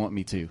doesn't want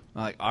me to.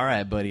 I'm like, all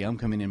right, buddy, I'm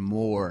coming in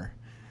more.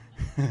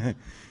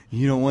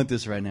 You don't want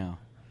this right now.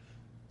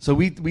 So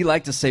we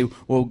like to say,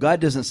 well, God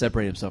doesn't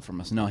separate himself from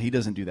us. No, he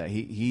doesn't do that.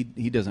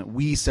 He doesn't.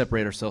 We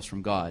separate ourselves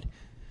from God.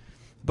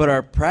 But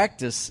our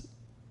practice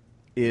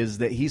is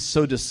that he's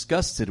so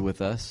disgusted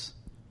with us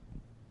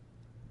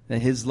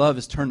that his love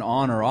is turned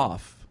on or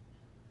off.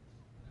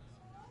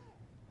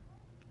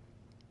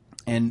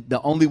 And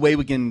the only way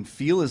we can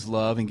feel his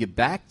love and get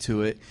back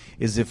to it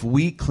is if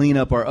we clean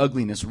up our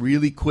ugliness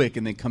really quick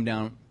and then come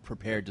down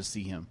prepared to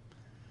see him.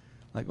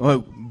 Like,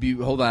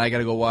 hold on, I got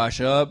to go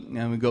wash up. And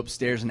I'm going to go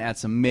upstairs and add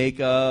some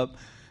makeup.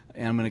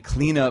 And I'm going to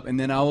clean up. And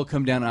then I will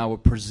come down and I will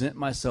present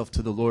myself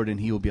to the Lord. And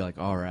he will be like,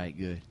 all right,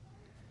 good.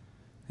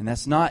 And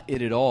that's not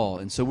it at all.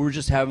 And so we were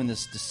just having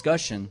this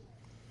discussion.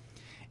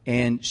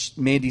 And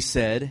Mandy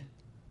said,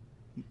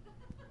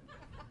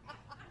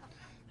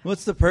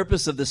 what's the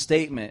purpose of the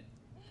statement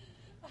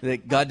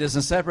that God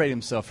doesn't separate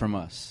himself from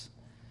us?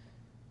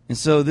 And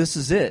so this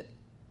is it.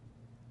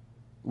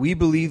 We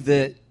believe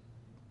that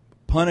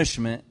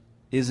punishment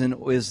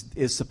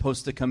is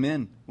supposed to come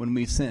in when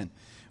we sin.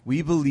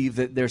 We believe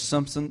that there's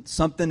something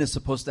is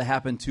supposed to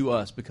happen to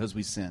us because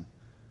we sin.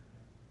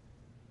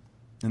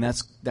 And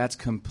that's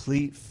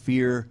complete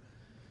fear,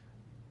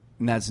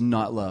 and that's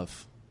not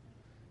love.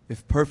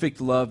 If perfect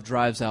love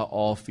drives out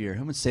all fear. I'm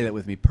going to say that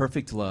with me.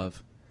 Perfect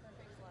love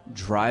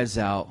drives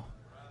out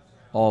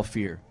all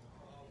fear.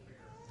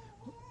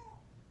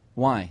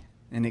 Why?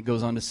 And it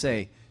goes on to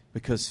say,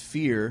 because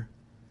fear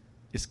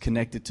is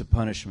connected to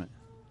punishment.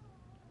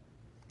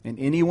 And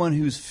anyone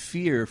who's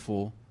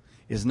fearful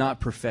is not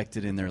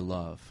perfected in their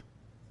love.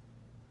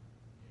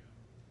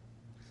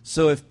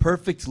 So if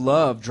perfect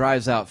love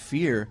drives out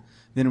fear,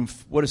 then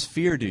what does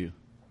fear do?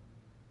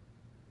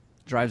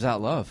 Drives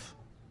out love.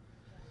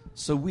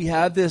 So we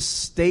have this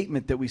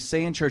statement that we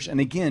say in church, and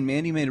again,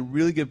 Mandy made a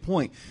really good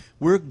point.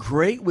 We're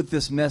great with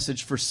this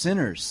message for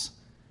sinners,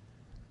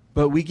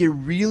 but we get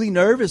really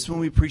nervous when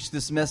we preach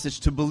this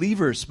message to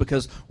believers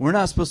because we're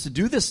not supposed to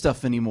do this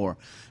stuff anymore.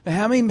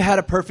 How many had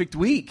a perfect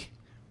week?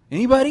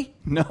 Anybody?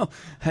 No,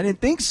 I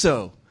didn't think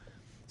so.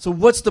 So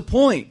what's the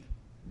point?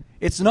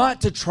 It's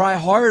not to try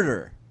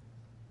harder.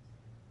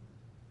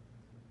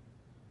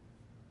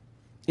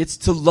 It's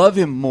to love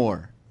him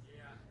more.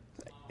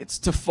 It's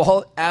to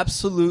fall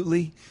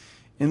absolutely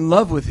in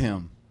love with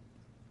him.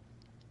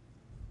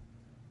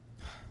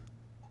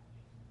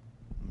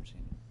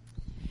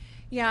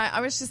 Yeah,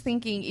 I was just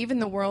thinking, even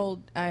the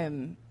world, I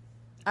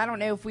don't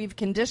know if we've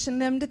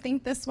conditioned them to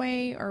think this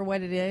way or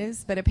what it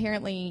is, but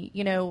apparently,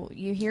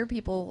 you hear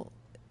people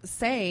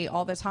say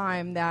all the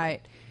time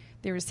that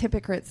there's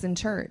hypocrites in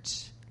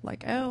church.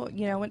 Like, I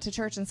went to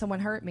church and someone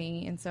hurt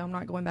me, and so I'm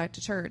not going back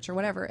to church or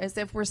whatever, as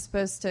if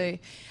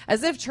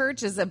as if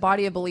church is a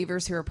body of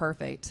believers who are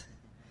perfect.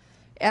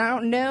 And I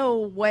don't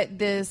know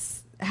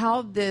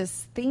how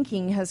this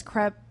thinking has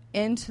crept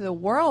into the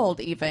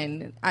world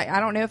even. I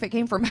don't know if it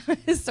came from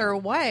us or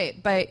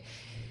what, but,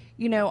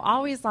 I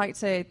always like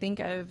to think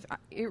of,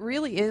 it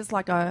really is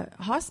like a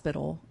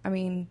hospital. I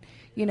mean,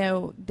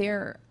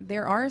 there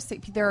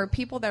are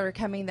people that are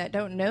coming that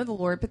don't know the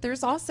Lord, but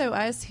there's also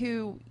us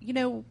who,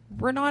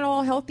 we're not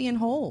all healthy and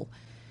whole.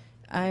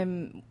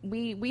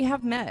 We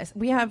have mess.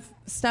 We have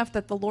stuff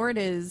that the Lord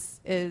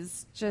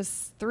is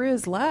just through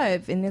his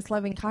love and his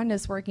loving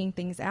kindness working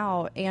things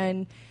out.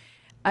 And,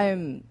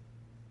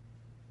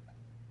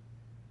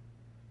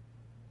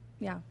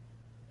 yeah.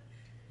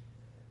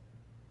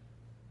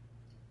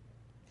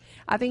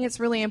 I think it's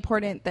really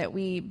important that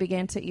we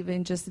begin to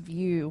even just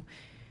view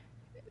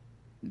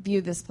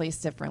this place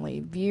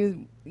differently,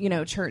 view,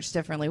 church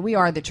differently. We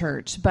are the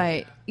church,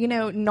 but,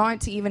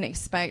 not to even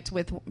expect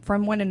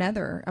from one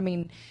another,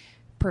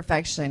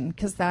 perfection,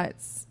 because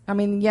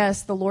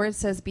yes, the Lord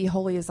says, be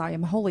holy as I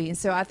am holy. And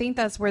so I think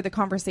that's where the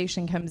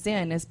conversation comes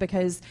in, is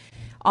because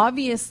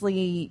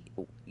obviously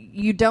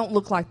you don't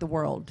look like the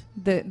world.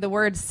 The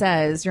word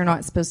says you're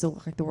not supposed to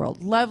look like the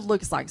world. Love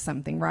looks like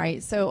something,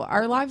 right? So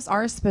our lives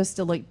are supposed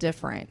to look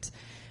different.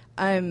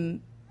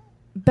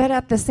 But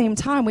at the same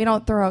time, we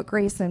don't throw out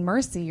grace and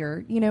mercy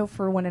or,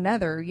 for one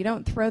another. You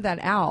don't throw that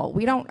out.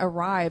 We don't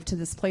arrive to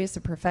this place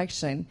of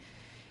perfection.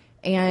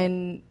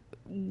 And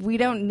we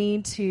don't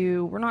need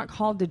to, we're not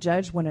called to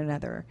judge one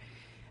another.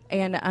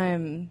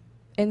 And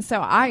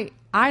so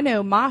I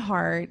know my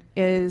heart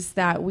is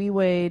that we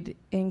would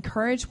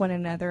encourage one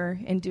another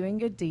in doing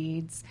good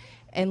deeds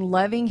and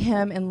loving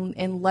him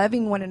and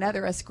loving one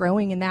another, us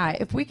growing in that.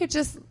 If we could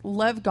just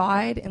love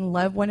God and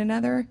love one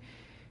another,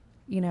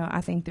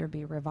 I think there'd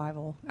be a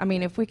revival.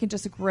 If we could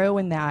just grow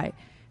in that,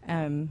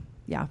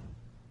 yeah.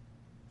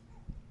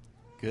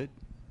 Good?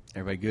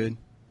 Everybody good?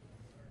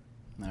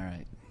 All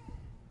right.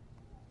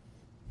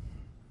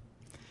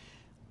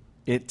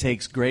 It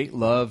takes great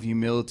love,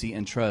 humility,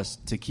 and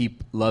trust to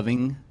keep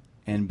loving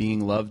and being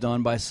loved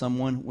on by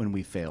someone when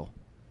we fail.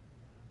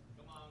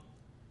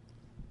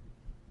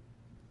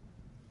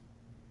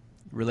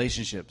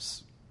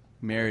 Relationships,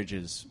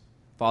 marriages,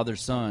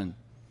 father-son,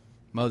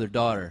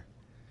 mother-daughter.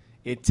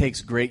 It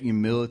takes great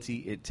humility.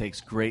 It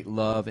takes great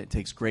love. It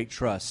takes great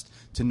trust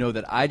to know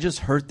that I just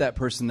hurt that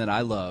person that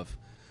I love,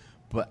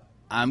 but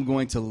I'm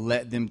going to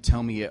let them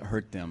tell me it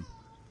hurt them.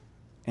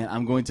 And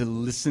I'm going to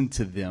listen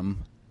to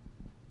them.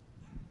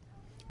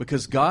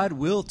 Because God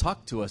will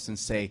talk to us and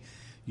say,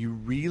 you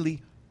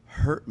really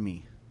hurt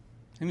me.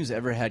 Who's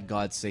ever had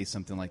God say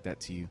something like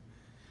that to you?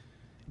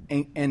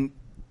 And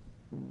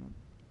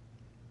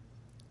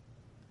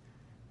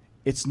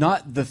it's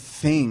not the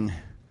thing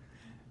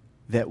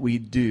that we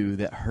do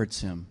that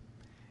hurts him.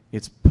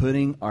 It's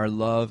putting our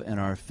love and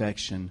our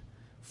affection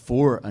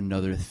for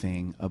another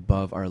thing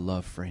above our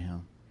love for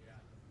him.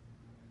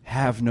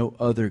 Have no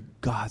other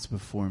gods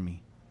before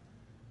me.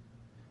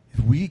 If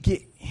we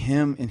get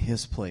him in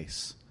his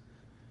place,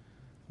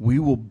 we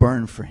will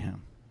burn for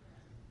him.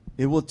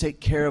 It will take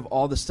care of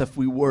all the stuff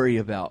we worry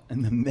about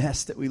and the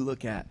mess that we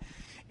look at.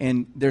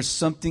 And there's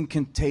something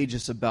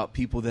contagious about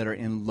people that are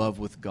in love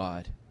with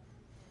God.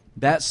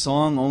 That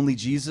song, Only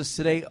Jesus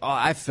Today,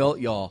 I felt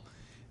y'all.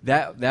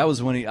 That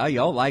was when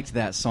y'all liked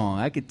that song.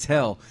 I could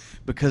tell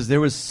because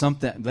there was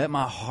something. Let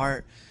my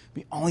heart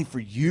be only for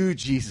you,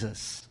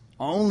 Jesus.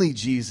 Only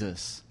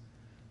Jesus.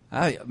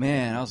 I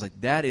was like,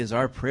 that is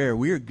our prayer.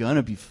 We are going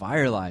to be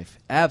Fire Life.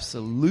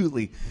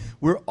 Absolutely.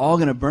 We're all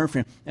going to burn for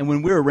him. And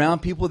when we're around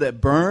people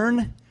that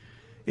burn,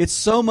 it's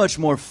so much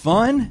more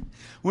fun.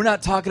 We're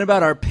not talking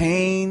about our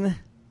pain,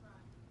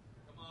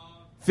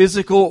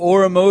 physical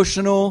or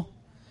emotional.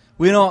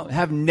 We don't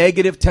have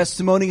negative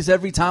testimonies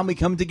every time we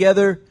come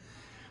together.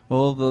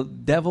 Well, the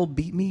devil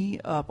beat me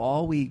up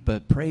all week,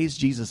 but praise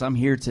Jesus, I'm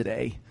here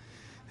today.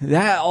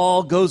 That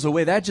all goes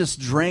away. That just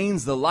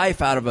drains the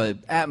life out of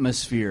an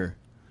atmosphere.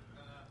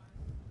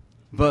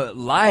 But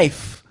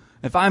life,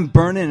 if I'm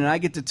burning and I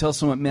get to tell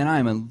someone, man, I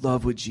am in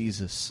love with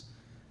Jesus.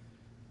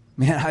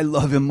 Man, I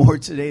love him more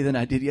today than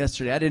I did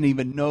yesterday. I didn't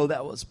even know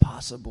that was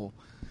possible.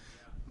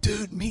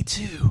 Dude, me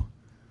too.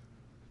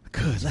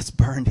 Good, let's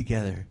burn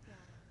together.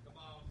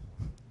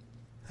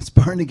 Let's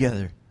burn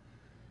together.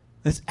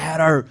 Let's add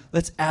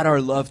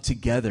our love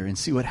together and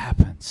see what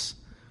happens.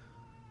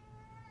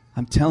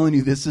 I'm telling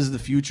you, this is the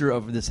future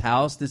of this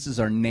house. This is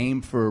our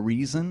name for a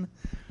reason.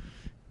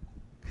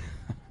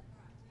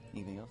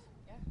 Anything else?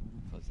 Yeah.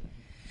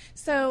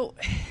 So,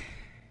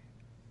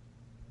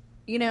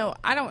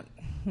 I don't.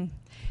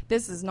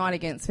 This is not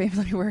against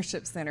Family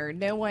Worship Center.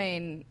 No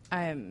one.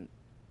 I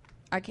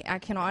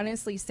can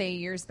honestly say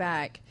years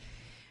back,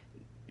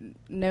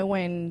 no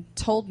one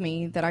told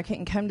me that I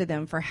couldn't come to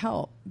them for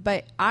help.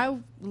 But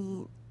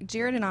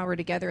Jared and I were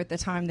together at the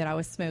time that I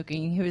was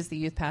smoking. He was the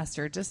youth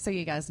pastor, just so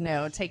you guys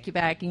know. Take you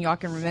back and y'all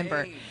can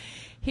remember. Shame.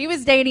 He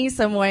was dating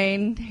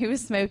someone who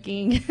was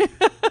smoking.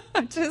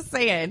 I'm just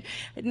saying.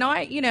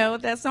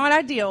 That's not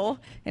ideal.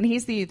 And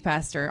he's the youth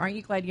pastor. Aren't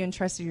you glad you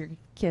entrusted your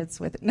kids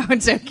with it? No, I'm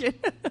joking.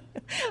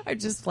 I'm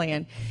just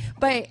playing.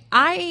 But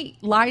I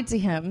lied to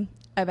him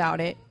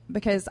about it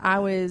because I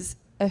was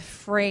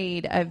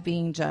afraid of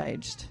being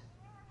judged.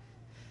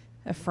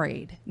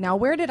 Afraid. Now,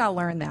 where did I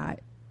learn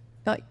that?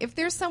 If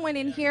there's someone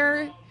in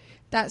here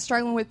that's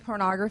struggling with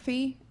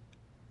pornography,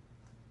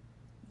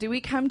 do we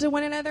come to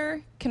one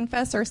another,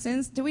 confess our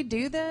sins? Do we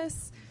do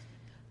this?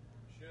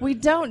 We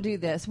don't do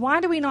this. Why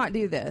do we not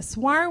do this?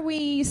 Why are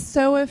we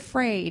so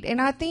afraid?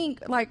 And I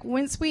think,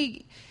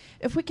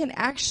 if we can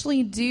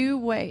actually do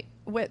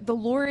what the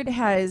Lord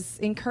has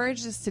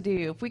encouraged us to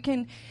do,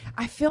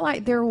 I feel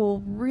like there will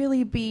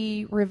really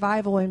be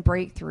revival and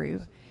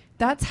breakthrough.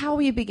 That's how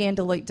we begin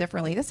to look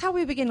differently. That's how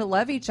we begin to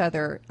love each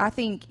other. I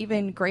think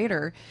even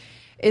greater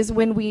is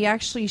when we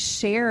actually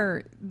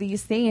share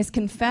these things,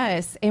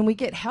 confess, and we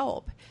get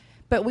help.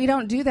 But we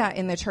don't do that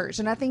in the church.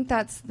 And I think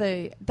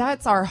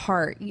that's our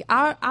heart.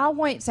 I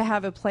want to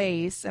have a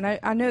place, and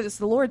I know this is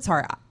the Lord's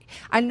heart.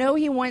 I know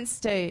he wants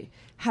to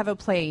have a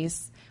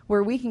place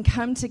where we can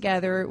come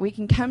together, we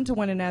can come to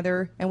one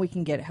another, and we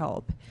can get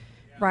help,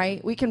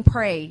 right? We can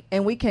pray,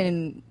 and we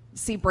can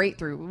see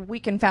breakthrough. We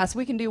can fast.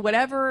 We can do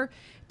whatever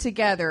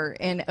together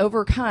and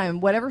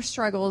overcome whatever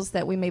struggles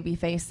that we may be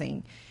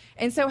facing.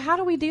 And so how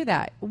do we do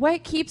that?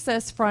 What keeps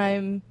us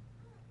from,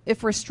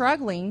 if we're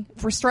struggling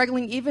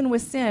even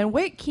with sin,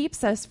 what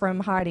keeps us from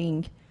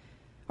hiding?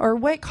 Or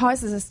what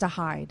causes us to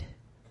hide?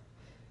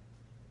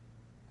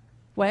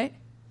 What?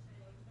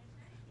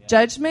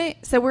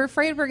 Judgment. So we're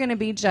afraid we're going to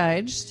be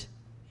judged.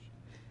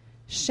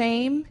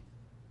 Shame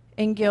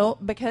and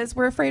guilt because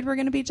we're afraid we're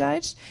going to be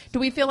judged.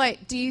 Do you feel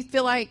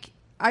like,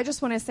 I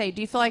just want to say,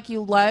 do you feel like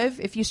you love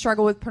if you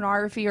struggle with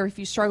pornography or if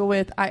you struggle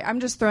with, I'm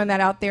just throwing that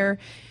out there.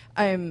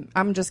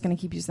 I'm just going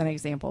to keep using that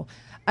example.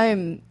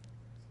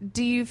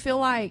 Do you feel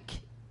like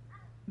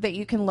that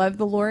you can love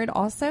the Lord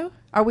also?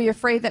 Are we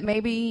afraid that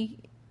maybe,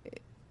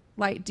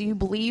 do you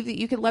believe that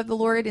you could love the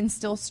Lord and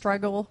still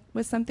struggle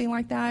with something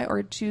like that?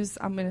 Or choose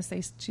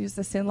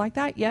the sin like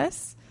that?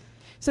 Yes?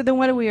 So then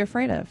what are we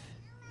afraid of?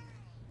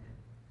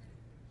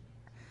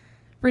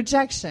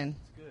 Rejection.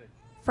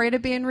 Afraid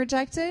of being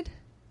rejected?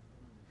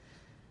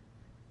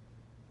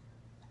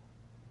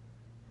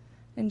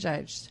 And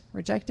judged.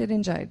 Rejected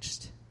and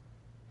judged.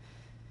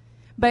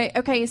 But,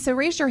 okay, so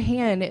raise your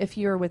hand if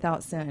you're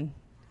without sin.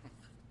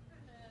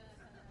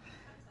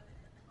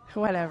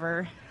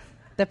 Whatever.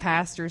 The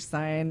pastor's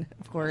son,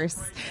 of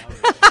course.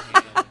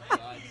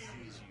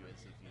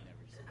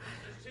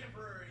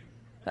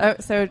 Oh,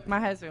 so my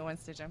husband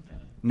wants to jump in.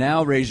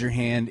 Now raise your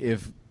hand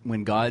if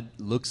when God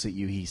looks at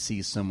you, he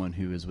sees someone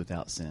who is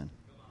without sin.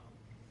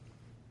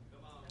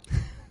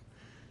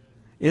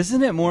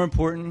 Isn't it more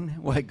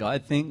important what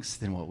God thinks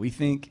than what we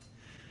think?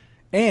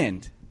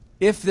 And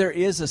if there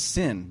is a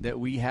sin that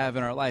we have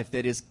in our life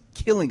that is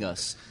killing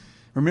us,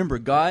 remember,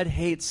 God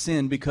hates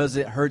sin because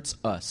it hurts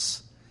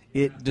us.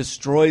 It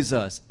destroys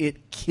us.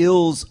 It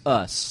kills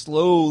us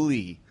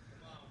slowly.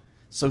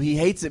 So he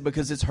hates it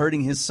because it's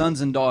hurting his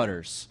sons and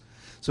daughters.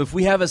 So if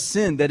we have a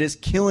sin that is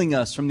killing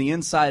us from the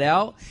inside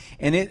out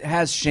and it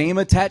has shame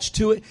attached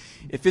to it,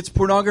 if it's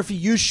pornography,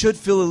 you should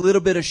feel a little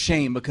bit of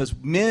shame because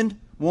men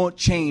won't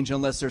change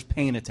unless there's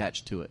pain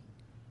attached to it.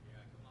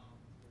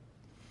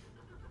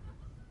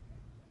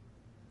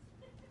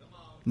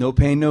 No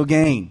pain, no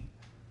gain.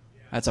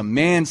 That's a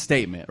man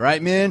statement,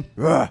 right, men?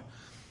 Ugh.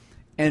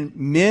 And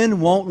men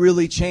won't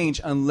really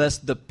change unless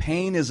the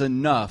pain is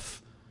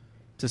enough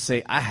to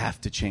say, I have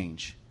to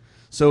change.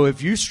 So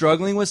if you're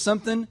struggling with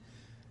something,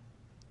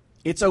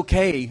 it's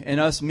okay. And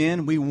us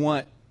men, we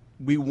want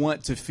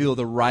to feel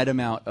the right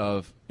amount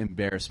of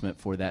embarrassment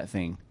for that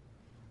thing.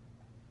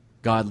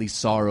 Godly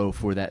sorrow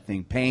for that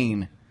thing.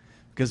 Pain.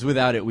 Because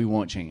without it, we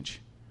won't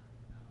change.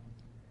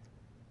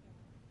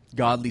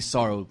 Godly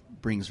sorrow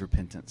brings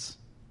repentance.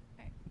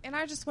 And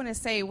I just want to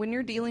say, when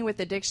you're dealing with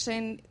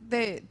addiction,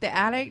 the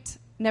addict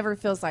never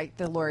feels like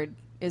the Lord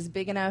is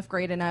big enough,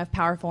 great enough,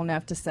 powerful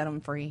enough to set them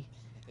free.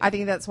 I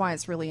think that's why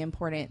it's really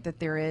important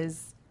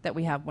that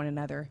we have one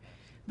another.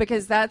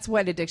 Because that's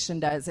what addiction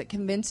does. It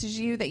convinces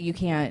you that you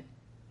can't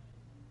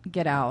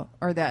get out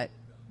or that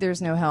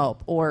there's no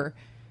help or,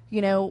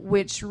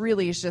 which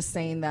really is just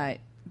saying that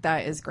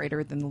is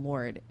greater than the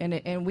Lord.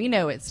 And we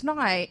know it's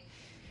not,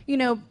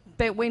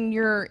 but when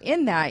you're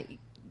in that,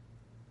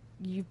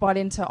 you've bought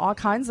into all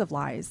kinds of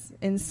lies.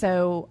 And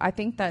so I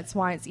think that's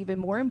why it's even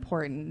more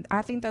important.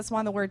 I think that's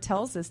why the Word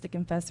tells us to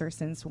confess our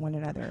sins to one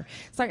another.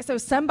 It's like, so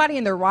somebody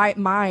in their right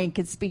mind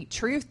could speak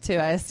truth to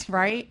us,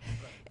 right?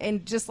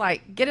 And just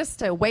like get us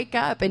to wake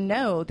up and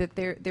know that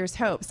there's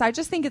hope. So I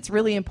just think it's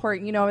really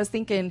important. I was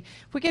thinking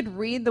if we could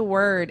read the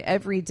Word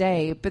every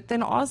day, but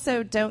then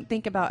also don't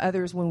think about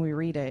others when we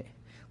read it.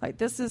 Like,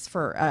 this is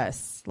for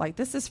us. Like,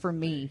 this is for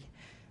me.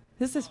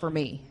 This is for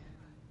me.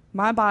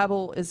 My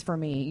Bible is for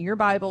me. Your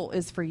Bible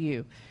is for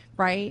you,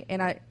 right?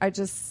 And I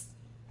just,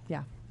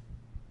 yeah.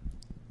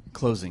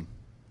 Closing.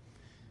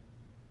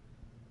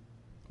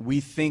 We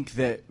think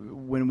that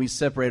when we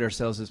separate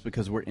ourselves, it's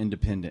because we're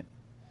independent.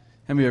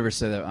 Have you ever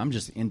said that? I'm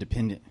just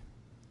independent.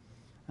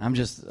 I'm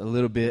just a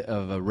little bit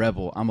of a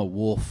rebel. I'm a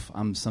wolf.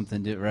 I'm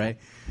something different,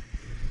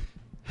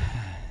 right?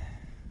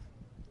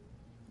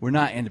 We're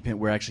not independent.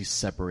 We're actually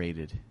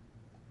separated.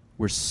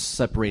 We're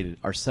separated.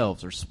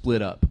 Ourselves are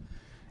split up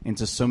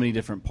into so many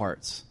different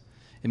parts.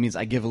 It means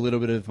I give a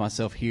little bit of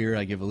myself here,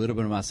 I give a little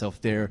bit of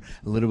myself there,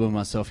 a little bit of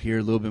myself here,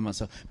 a little bit of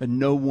myself, but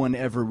no one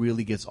ever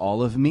really gets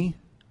all of me.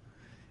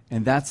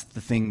 And that's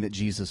the thing that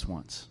Jesus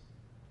wants.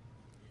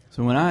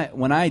 So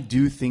when I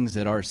do things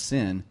that are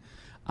sin,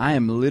 I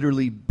am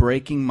literally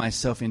breaking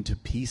myself into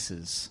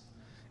pieces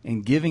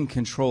and giving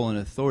control and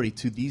authority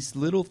to these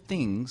little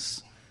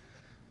things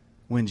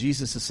when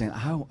Jesus is saying,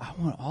 I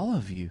want all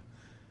of you.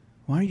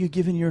 Why are you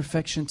giving your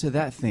affection to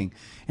that thing?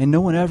 And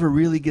no one ever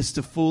really gets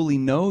to fully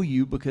know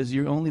you because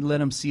you only let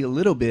them see a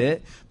little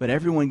bit, but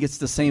everyone gets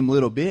the same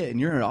little bit, and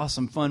you're an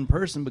awesome, fun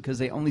person because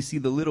they only see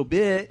the little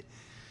bit.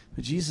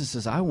 But Jesus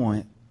says, I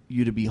want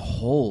you to be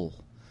whole.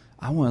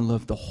 I want to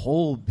love the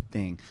whole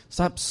thing.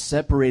 Stop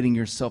separating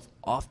yourself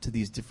off to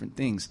these different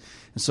things.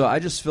 And so I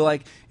just feel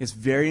like it's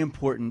very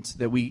important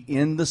that we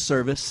end the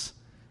service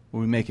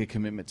when we make a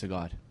commitment to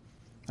God.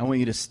 I want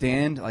you to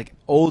stand like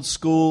old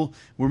school.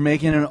 We're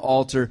making an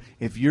altar.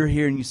 If you're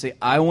here and you say,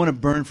 I want to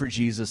burn for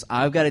Jesus,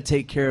 I've got to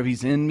take care of,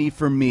 he's in me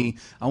for me.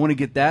 I want to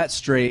get that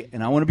straight,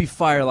 and I want to be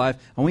fire life.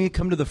 I want you to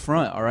come to the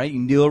front, all right? You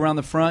can kneel around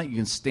the front. You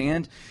can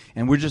stand,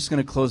 and we're just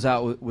going to close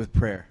out with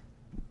prayer.